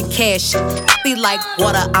talking cash. Be like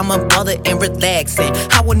water, I'm a mother and relaxing.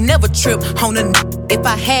 I would never trip on a if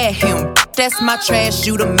I had him. That's my trash,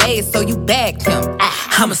 you the maid, so you bagged him.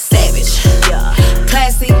 I'm a savage,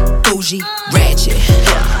 classy, bougie, ratchet,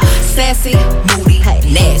 sassy, moody,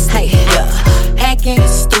 nasty, hacking,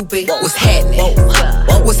 stupid. What's happening?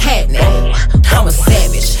 What's happening? I'm a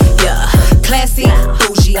savage, classy,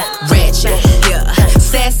 bougie, ratchet,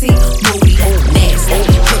 sassy, moody, nasty,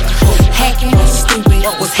 hacking, stupid.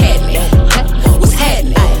 What's happening? What's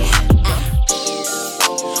happening?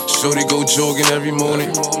 Shorty go jogging every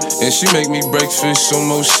morning, and she make me breakfast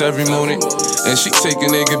almost every morning. And she take a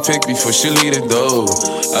nigga pic before she leave the door.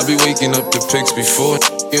 I be waking up the pics before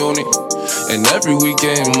on it. And every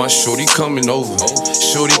weekend my shorty coming over.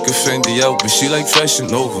 Shorty can Fendi out, but she like Fashion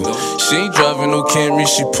Nova. She ain't driving no Camry,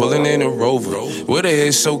 she pulling in a Rover. With her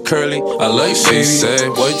hair so curly, I like she said,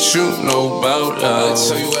 what you know about love? I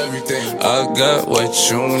tell you everything. I got what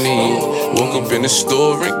you need. Woke up in the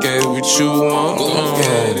store and get what you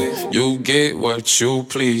want. You get what you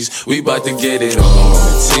please. We bout to get it on.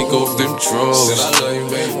 Take off them drawers.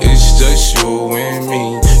 It's just you and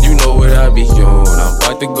me. You know what I be on. I'm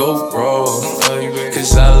about to go raw.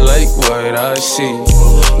 Cause I like what I see.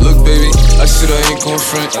 Look baby, I said I ain't gon'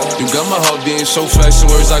 front. You got my heart beating so fast, some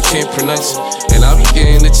words I can't pronounce. And I be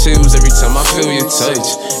getting the chills every time I feel your touch.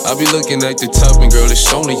 I be looking at the top and girl, it's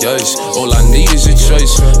only us. All I need is a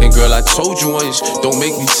choice. And girl, I told you once, don't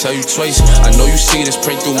make me tell you twice. I know you see this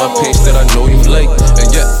print through my pants that I know you like. And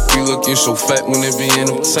yeah, you looking so fat when it be in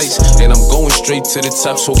them tights. And I'm going straight to the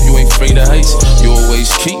top, so you ain't afraid of heights. You always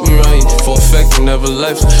keep me right, for a fact you never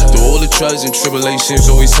left. Through all the trials and tribulations,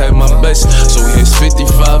 always had my best. So here's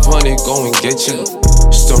 5,500, go and get you.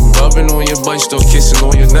 Start rubbing on your butt, start kissing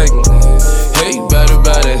on your neck. Hate bad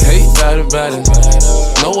about it, hate bad about it.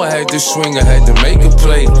 Know I had to swing, I had to make a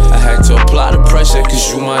play. I had to apply the pressure,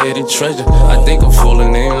 cause you my hidden treasure. I think I'm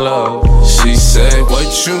falling in love. She said, what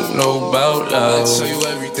you know about love? I tell you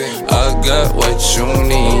everything. I got what you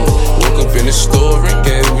need. Woke up in the store and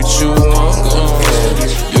get what you want.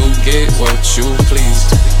 You get what you please.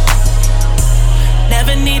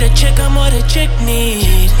 Never need a chick, I'm what a chick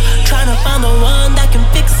need. Tryna find the one that can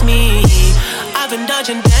fix me. I've been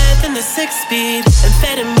dodging death in the 6-speed.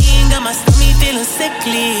 Amphetamine got my stomach feeling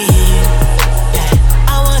sickly.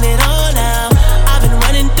 I want it all now. I've been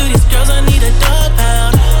running through these girls, I need a dog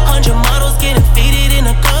pound. 100 models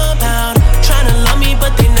the compound. Tryna love me,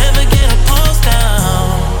 but they never get a pulse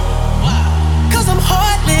down. Cause I'm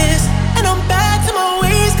heartless, and I'm back to my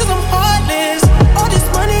ways, cause I'm heartless. All this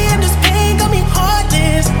money and this pain got me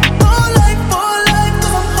heartless. For life,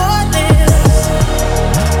 cause I'm heartless.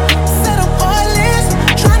 Said I'm heartless,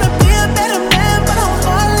 tryna be a better man, but I'm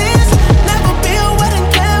heartless. Never be a wedding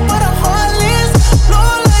plan, but I'm heartless. No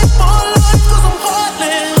life, cause I'm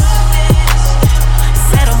heartless.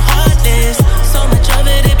 Said I'm heartless, so much of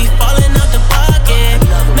it be falling out the pocket.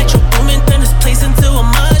 Metro Boomin, turn this place into a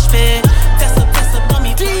mosh pit. That's up on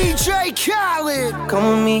me. DJ Khaled. Come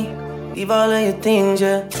with me, leave all of your things,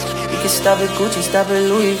 yeah. You can stop at Gucci, stop at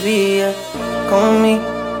Louis V, yeah. Come with me,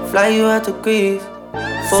 fly you out to Greece.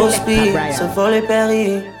 Full speed, so volley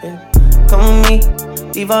Paris, yeah. Come with me,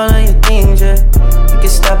 leave all of your things, yeah. You can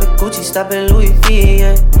stop at Gucci, stop at Louis V,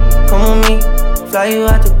 yeah. Come with me, fly you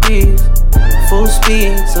out to Greece. Full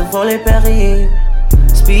speed, so volley Paris.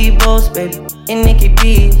 Speedboats, baby, in Nikki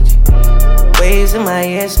Beach. Waves in my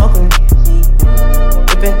head, smoking.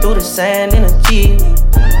 Ripping through the sand in a Jeep.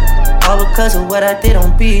 All because of what I did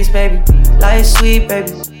on beats, baby. Life sweet,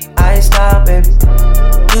 baby. I stop, baby.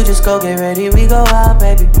 You just go get ready, we go out,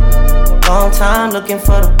 baby. Long time looking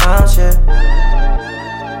for the bounce,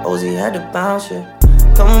 yeah. Ozzy had to bounce, yeah.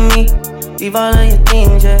 Come with me, leave all of your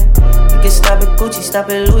things, yeah. You can stop at Gucci, stop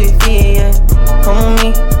at Louis V, yeah. Come with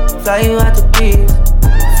me, fly you out to Greece.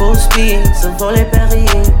 Full speed, so volley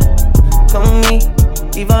Paris. Come with me,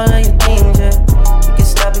 leave all of your things, yeah. You can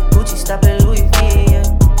stop at Gucci, stop at Louis V, yeah.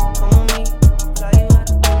 Come with me, fly you out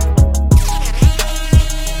to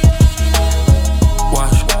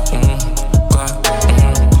Watch, Glock,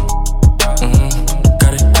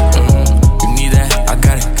 got it, you need that, I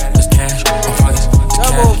got it, there's cash, I'm pockets, the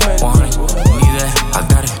cash, 100, you need that, I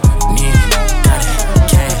got it, need it, got it,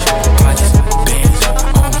 cash, pockets, bands,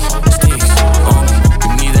 on me, sticks, on me,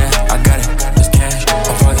 you need that, I got it, there's cash,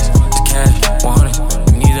 I'm pockets, the cash, 100,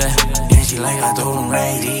 you need that, and she like I told him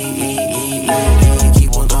right,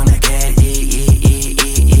 keep on doing that cat,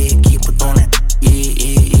 keep on doing that,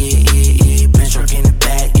 bitch working the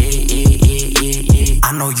back, I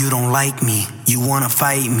know you don't like me, you wanna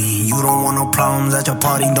fight me, you don't want no problems at your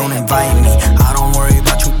party, don't invite me, I don't worry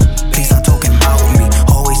about you, please stop talking about me,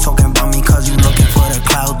 always talking about me cause you looking for the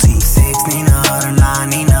clout T, 6 Nina, the 9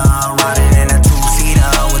 Nina, riding in a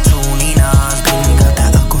 2-seater with 2 Ninas, baby got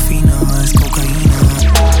that Aquafina, it's cocaine,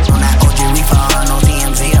 on that OG reefer, no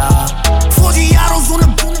DMZ, 40 autos on the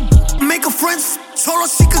make a friends, told her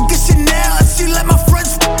she could get Chanel if she let my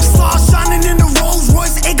friends, stars shining in the Rolls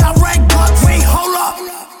Royce, it got red guts, wait hold up,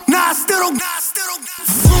 nah I still don't.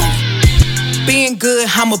 Being good,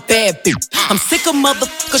 I'm a bad bitch. I'm sick of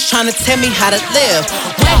motherfuckers trying to tell me how to live.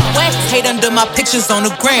 Whack, hate under my pictures on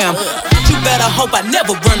the gram. You better hope I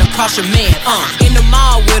never run across your man. In the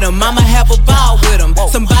mall with him, I'ma have a ball with him.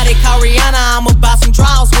 Somebody call Rihanna, I'ma buy some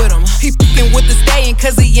draws with him. He fucking with the staying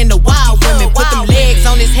cause he in the wild women. Put them legs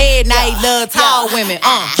on his head, now he love tall women.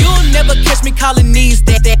 You'll never catch me calling these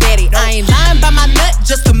daddy. I ain't lying by my nut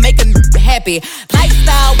just to make a happy.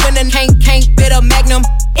 Lifestyle when a can't fit a magnum.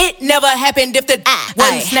 It never happened if the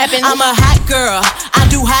wasn't snapping. I'm a hot girl, I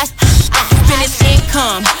do hot finish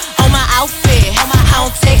income on my outfit. I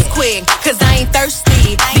don't text quick, cause I ain't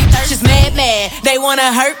thirsty. These bitches mad, they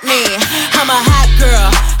wanna hurt me. I'm a hot girl,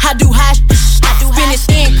 I do hot finish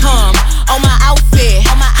income on my outfit.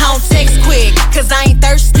 I don't text quick, cause I ain't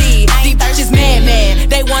thirsty. These bitches mad,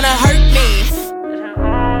 they wanna hurt me.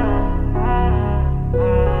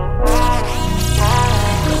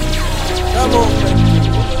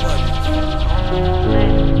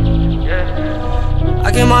 I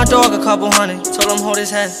gave my dog a couple hundred, told him hold his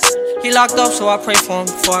head. He locked up, so I pray for him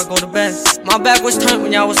before I go to bed. My back was turned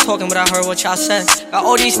when y'all was talking, but I heard what y'all said. Got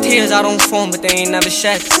all these tears I don't form, but they ain't never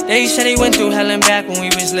shed. Yeah, he said he went through hell and back when we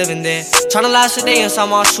was living there. Tryna last a day inside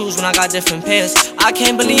my shoes when I got different pairs. I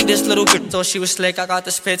can't believe this little girl thought she was slick. I got the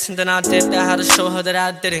spits and then I dipped. I had to show her that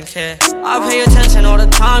I didn't care. I pay attention all the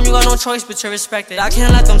time, you got no choice but to respect it. I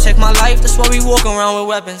can't let them take my life, that's why we walk around with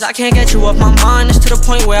weapons. I can't get you off my mind, it's to the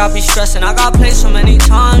point where I be stressing. I got played so many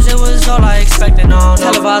times, it was all I expected. Now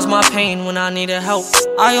televise my pain when I needed help.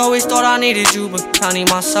 I always thought I needed you, but I need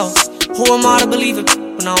myself. Who am I to believe it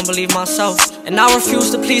when I don't believe myself? And I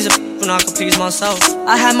refuse to please it when I could please myself.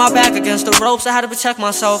 I had my back against the ropes, I had to protect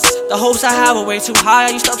myself. The hopes I had were way too high, I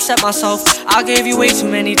used to upset myself. I gave you way too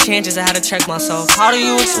many chances, I had to check myself. How do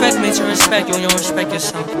you expect me to respect you when you don't respect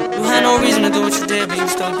yourself? You had no reason to do what you did, but you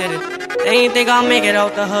still did it. They ain't think I'd make it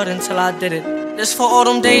out the hood until I did it. This for all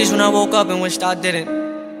them days when I woke up and wished I didn't.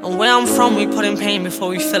 And where I'm from, we put in pain before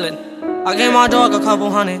we feel it. I gave my dog a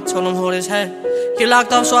couple hundred, told him hold his head. He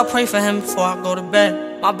locked up, so I pray for him before I go to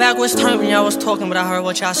bed. My back was turned when y'all was talking, but I heard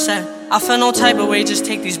what y'all said. I felt no type of way, just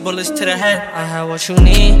take these bullets to the head. I had what you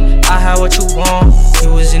need, I had what you want.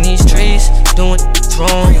 You was in these streets, doing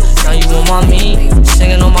wrong. Now you want my me,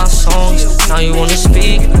 singing on my songs. Now you wanna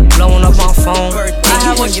speak, blowing up my phone. I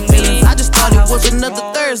had what you need. I just thought it was another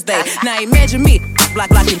Thursday. Now imagine me,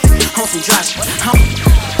 like on some dry shit.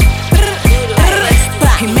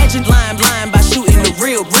 Imagine lying blind by shooting the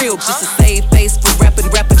real, just to save face for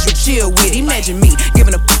rappers you chill with. Imagine me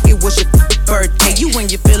giving a fuck, it was your birthday. You and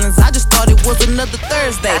your feelings, I just thought it was another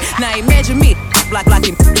Thursday. Now imagine me like on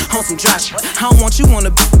some dry shit. I don't want you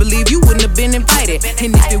wanna believe you wouldn't have been invited.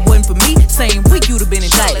 And if it wasn't for me, same week you'd have been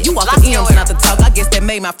indicted. You walk the M's, not the talk, I guess that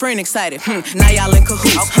made my friend excited. Now y'all in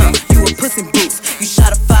cahoots, you a puss in boots. You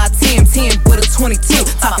shot a 5'10", 10 with a 22.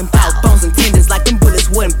 Talking about bones and tendons like them bullets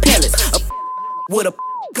wasn't pellets. With a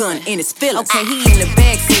gun in his feelings. Okay, he in the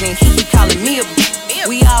backseat and he calling me a bitch.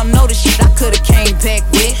 We all know the shit I could've came back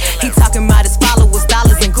with. He talking about his followers,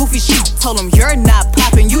 dollars, and goofy shit. Told him you're not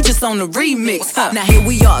popping, you just on the remix. Now here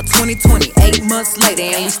we are, 2020, 8 months later,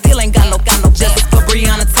 and we still ain't got no justice for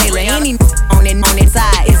Breonna Taylor. Any on that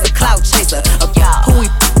side is a clout chaser. Who we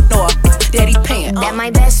know that he paying? That my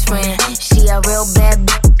best friend, she a real bad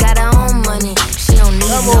bitch, got her own money. She don't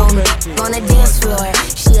need no on the dance floor.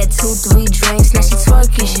 She had 2-3 drinks, now she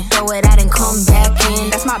twerking. She throw it out and come back in.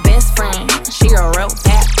 That's my best friend, she a real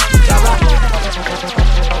bad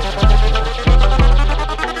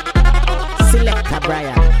Selecta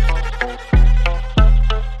Brian.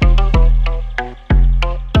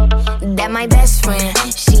 That my best friend,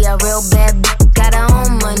 she a real bad bitch, got her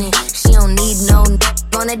own money. She don't need no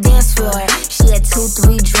on the dance floor. She had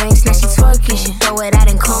 2-3 drinks, now she twerking. She throw it out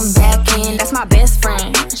and come back in. That's my best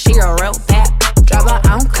friend, she a real bad drive her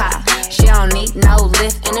own car. She don't need no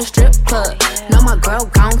lift in a strip club. No, my girl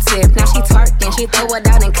gon' tip. Now she twerking, she throw it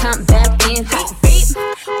out and come back in. Beep, beep.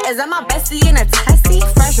 Is that my bestie in a testy?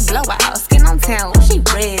 Fresh blowout, skin on town, she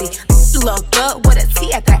ready. Look good with a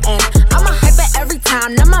T at the end. I'm a hyper every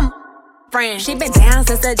time, now my friend. She been down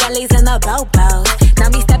since the jellies and the bobos. Now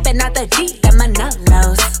me stepping out the Jeep and my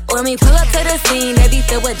nut-lows. When we pull up to the scene, they be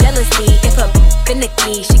filled with jealousy. If a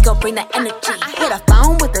finicky, she gon' bring the energy. I hit a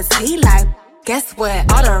phone with a T like, guess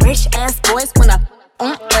what? All the rich ass boys wanna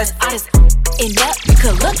on us. I just end up, you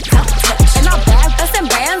could look, touch. And I'm bad, bustin'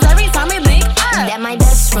 bands every time we link up. That my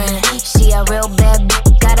best friend, she a real bad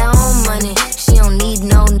bitch, got her own money. She don't need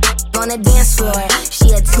no on the dance floor. She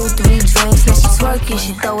had 2-3 drinks, now she twerking.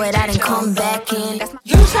 She throw it out and come back in.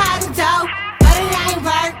 You tried to dope, but it ain't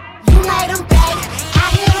work. You made him beg, I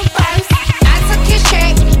hit him first. I took his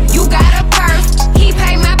check, you got a purse. He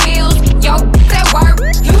paid my bills, yo, that work.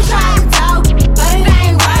 You tried to dope, but it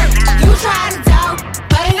ain't work. You tried to dope,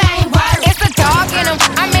 but it ain't work. It's a dog in him,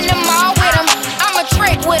 I'm in the mall with him. I'm a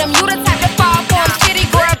trick with him, you the type to fall for him. Shitty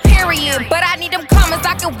girl, period. But I need them commas,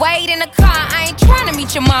 I can wait in the car. I ain't trying to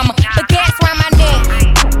meet your mama, but gas round my neck.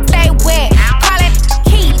 Stay wet, call it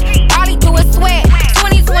Keith. All he do is sweat.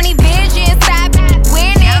 2020 vision, stop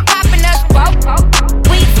winning, popping us both.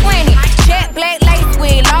 We 20, jet black lace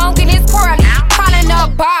with long and it's curly. Calling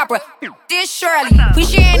up Barbara, this Shirley. We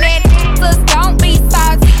sharing that, sis, don't be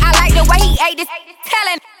salty. I like the way he ate this,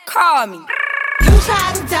 telling, call me. You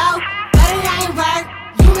tried to dope, but it ain't work.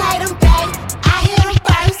 You made him beg, I hit him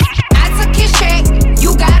first. I took his check,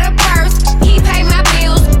 you got a purse. He paid my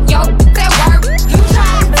bills, yo, that work. You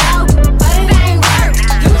tried to dope, but it ain't work.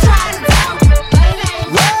 You tried to dope, but it ain't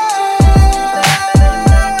work.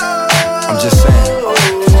 I'm just saying,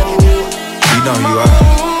 you know who you are.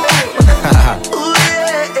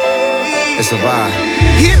 It's a vibe.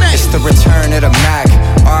 It's the return of the Mac.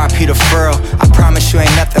 R.I.P. the Furl. I promise you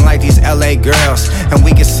ain't nothing like these LA girls. And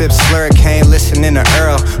we can sip slurricane, listening to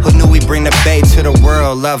Earl. Who knew we bring the bay to the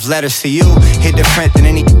world? Love letters to you hit different than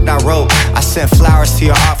any I wrote. I sent flowers to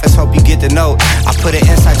your office, hope you get the note. I put an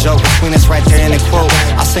inside joke between us right there in the quote.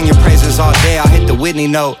 I'll sing your praises all day, I'll hit the Whitney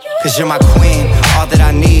note. Cause you're my queen, all that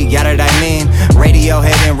I need, yeah that I mean.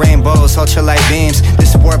 Radiohead and rainbows, ultralight beams.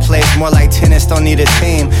 This sport plays more like tennis, don't need a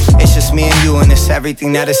team. It's just me and you and it's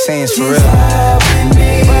everything that it seems, for real.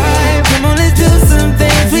 Come on, let's do some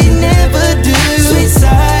things we never do. Sweet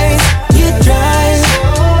sights, you drive.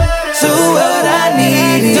 So what I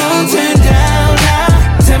need, don't turn down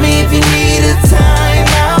now. Tell me if you need a time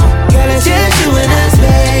out. Girl, it's just you and us,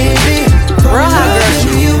 baby. Real hot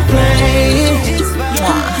girl. You playing.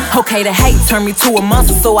 Okay, the hate turned me to a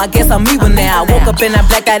monster, so I guess I'm evil now. I woke up and I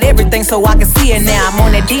blacked out everything so I can see it now. I'm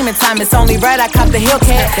on that demon time, it's only right I cop the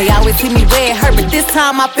Hellcat. They always hit me where it hurt, but this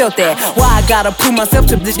time I felt that. Why I gotta prove myself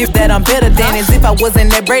to this that I'm better than? As if I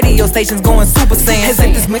wasn't at radio stations going super saiyan. As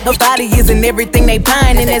if this nobody isn't everything they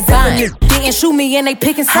buying. And as if didn't shoot me and they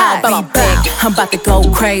picking sides. I'm about to go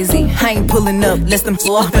crazy. I ain't pulling up, less them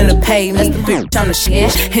floor finna pay me. Bitch on the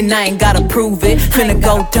shit, and I ain't gotta prove it. Finna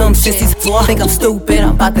go dumb since these floor think I'm stupid.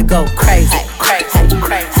 I'm about to go crazy, crazy,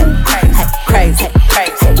 crazy, crazy, crazy,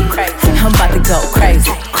 crazy, crazy. I'm about to go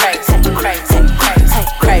crazy, crazy, crazy, crazy,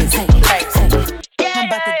 crazy, crazy.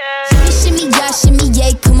 Shimmy, y'all, shimmy,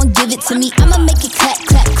 yay, come on, give it to me. I'ma make it clap,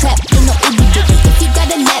 clap, clap. Ain't no itty bitty. If you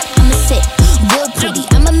got a lap, I'ma sit real pretty.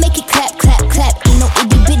 I'ma make it clap, clap, clap. Ain't no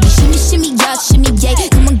itty bitty. Shimmy, shimmy, y'all, shimmy, yay,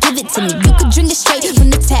 come on, give it to me. You can drink it straight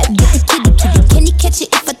from the tap. Get the kitty, kitty. Can you catch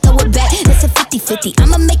it if I throw it back? That's a 50-50.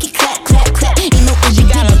 I'ma make it clap, clap, clap. Ain't no itty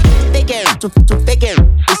bitty. Thick air, too thick air.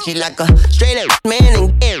 She like a straight up man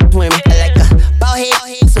and air women. I like a bald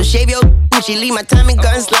head, so shave your. She leave my Tommy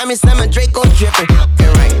gun slimy, summer Draco dripping.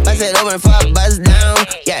 Right, bust it open for a buzz down.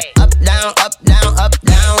 Yeah, up, down, up, down, up,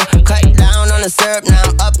 down. Cut down on the syrup, now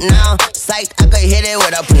I'm up now. Psych, I could hit it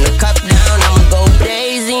without putting the cup down. I'ma go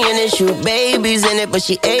crazy in it, shoot babies in it. But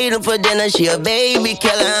she ate them for dinner, she a baby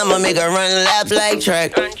killer. I'ma make her run laps like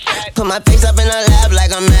track. Put my face up in her lap like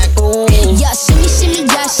I'm Mac, ooh. Yeah, shimmy, shimmy,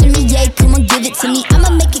 yeah, shimmy, yay, come on, give it to me. I'ma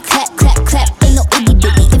make it clap, clap, clap. Ain't no itty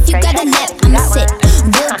bitty. If you got a lap, I'ma sit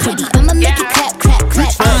real pretty. I'ma make it clap, clap, clap.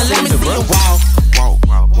 Let me see you walk.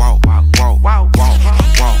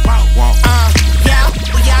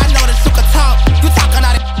 Yeah, I know that you can talk. You talking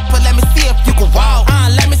all that, but let me see if you can walk.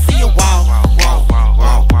 Let me see you walk.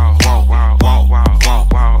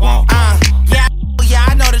 Yeah,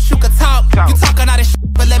 I know that you can talk. You talking all that shit,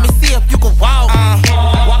 but let me see if you can walk.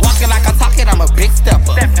 Walking like I'm talking, I'm a big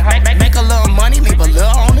stepper. Make a little money, leave a little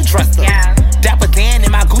on the dresser. Dapper Dan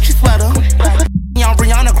in my Gucci sweater. Young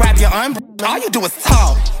Brianna, grab your umbrella. All you do is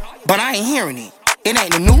talk, but I ain't hearing it. It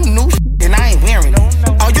ain't the new shit, and I ain't wearing it.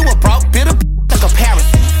 Oh, you a broke, bitter a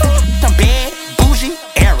comparison. I'm bad, bougie,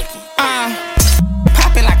 arrogant.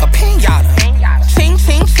 Popping like a pinata. Ching,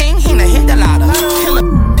 ching, ching, he done hit the ladder. Killer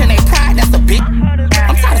and they pride, that's a big.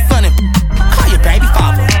 I'm tired of sunning. Call your baby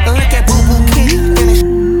father. Look at Boo Boo Kitty.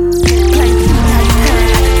 Play how you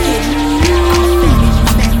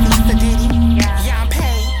like a yeah, I'm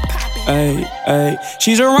paid. Ay, ay.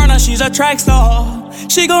 She's a runner, she's a track star.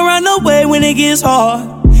 She gon' run away when it gets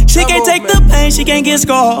hard. She can't take the pain, she can't get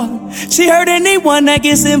scarred. She hurt anyone that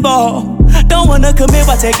gets involved. Don't wanna commit,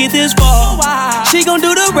 why take it this far? She gon'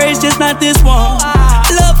 do the race, just not this one.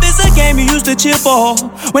 Love is a game you used to cheer for.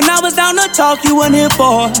 When I was down to talk, you weren't here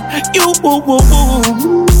for. You, woo, woo,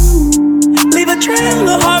 woo. Leave a trail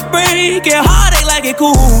of heartbreak and heartache like it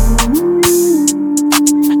cool.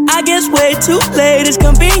 I guess way too late is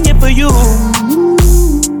convenient for you.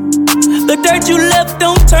 The dirt you left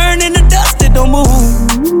don't turn into dust, it don't move.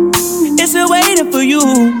 It's still waiting for you.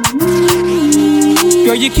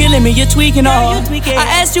 Girl, you're killing me, you're tweaking all. I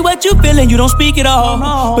asked you what you feeling, you don't speak it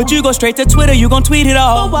all. But you go straight to Twitter, you gon' tweet it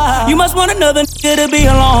all. You must want another nigga to be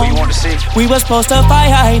alone. We was supposed to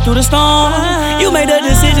fight high through the storm. You made a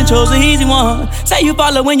decision, chose the easy one. Say you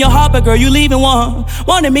following your heart, but girl, you leaving one.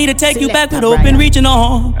 Wanted me to take you back with open reaching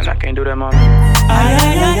on. And I can't do that, mom.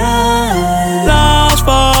 Lost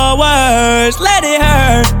for words, let it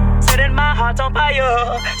hurt. Setting my heart on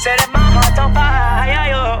fire. Setting my heart on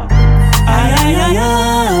fire.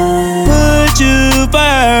 Put you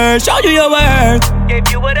first, show you your worth. Gave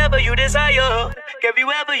you whatever you desire. Give you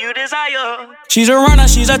whatever you desire. She's a runner,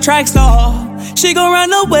 she's a track star. She gon'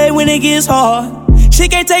 run away when it gets hard. She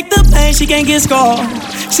can't take the pain, she can't get scarred.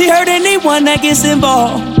 She hurt anyone that gets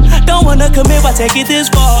involved. Don't wanna commit, why take it this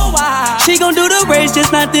far? She gon' do the race,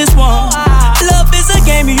 just not this one. Love is a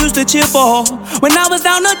game you used to cheer for. When I was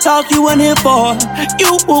down to talk, you weren't here for.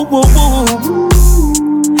 You, woo, woo, woo.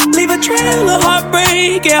 Leave a trail of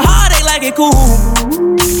heartbreak and heartache like it cool.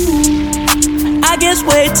 I guess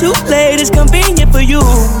way too late is convenient for you.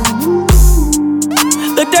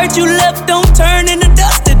 The dirt you left don't turn into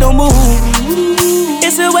dust, it don't move.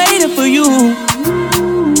 It's still waiting for you.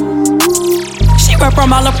 She run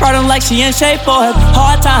from all her product like she in shape for it.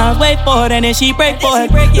 Hard times, wait for it, and then she break for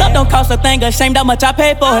it. Love don't cost a thing, ashamed how much I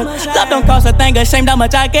paid for it. Love don't cost a thing, ashamed how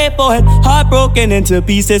much I gave for it. Heartbroken into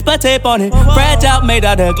pieces, but tape on it. Fragile, made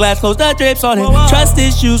out of glass, close the drapes on it. Trust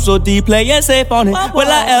issues so deep, play it safe on it. Will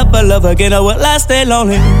I ever love again, or will I stay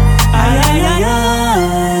lonely?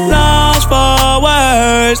 Lost for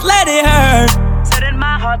words, let it hurt. Setting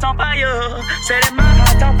my heart on fire. Setting my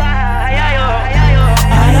heart on fire.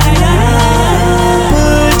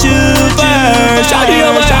 Put you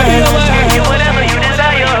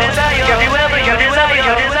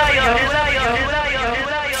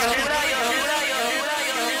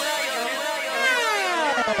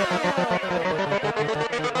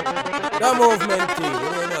The movement team.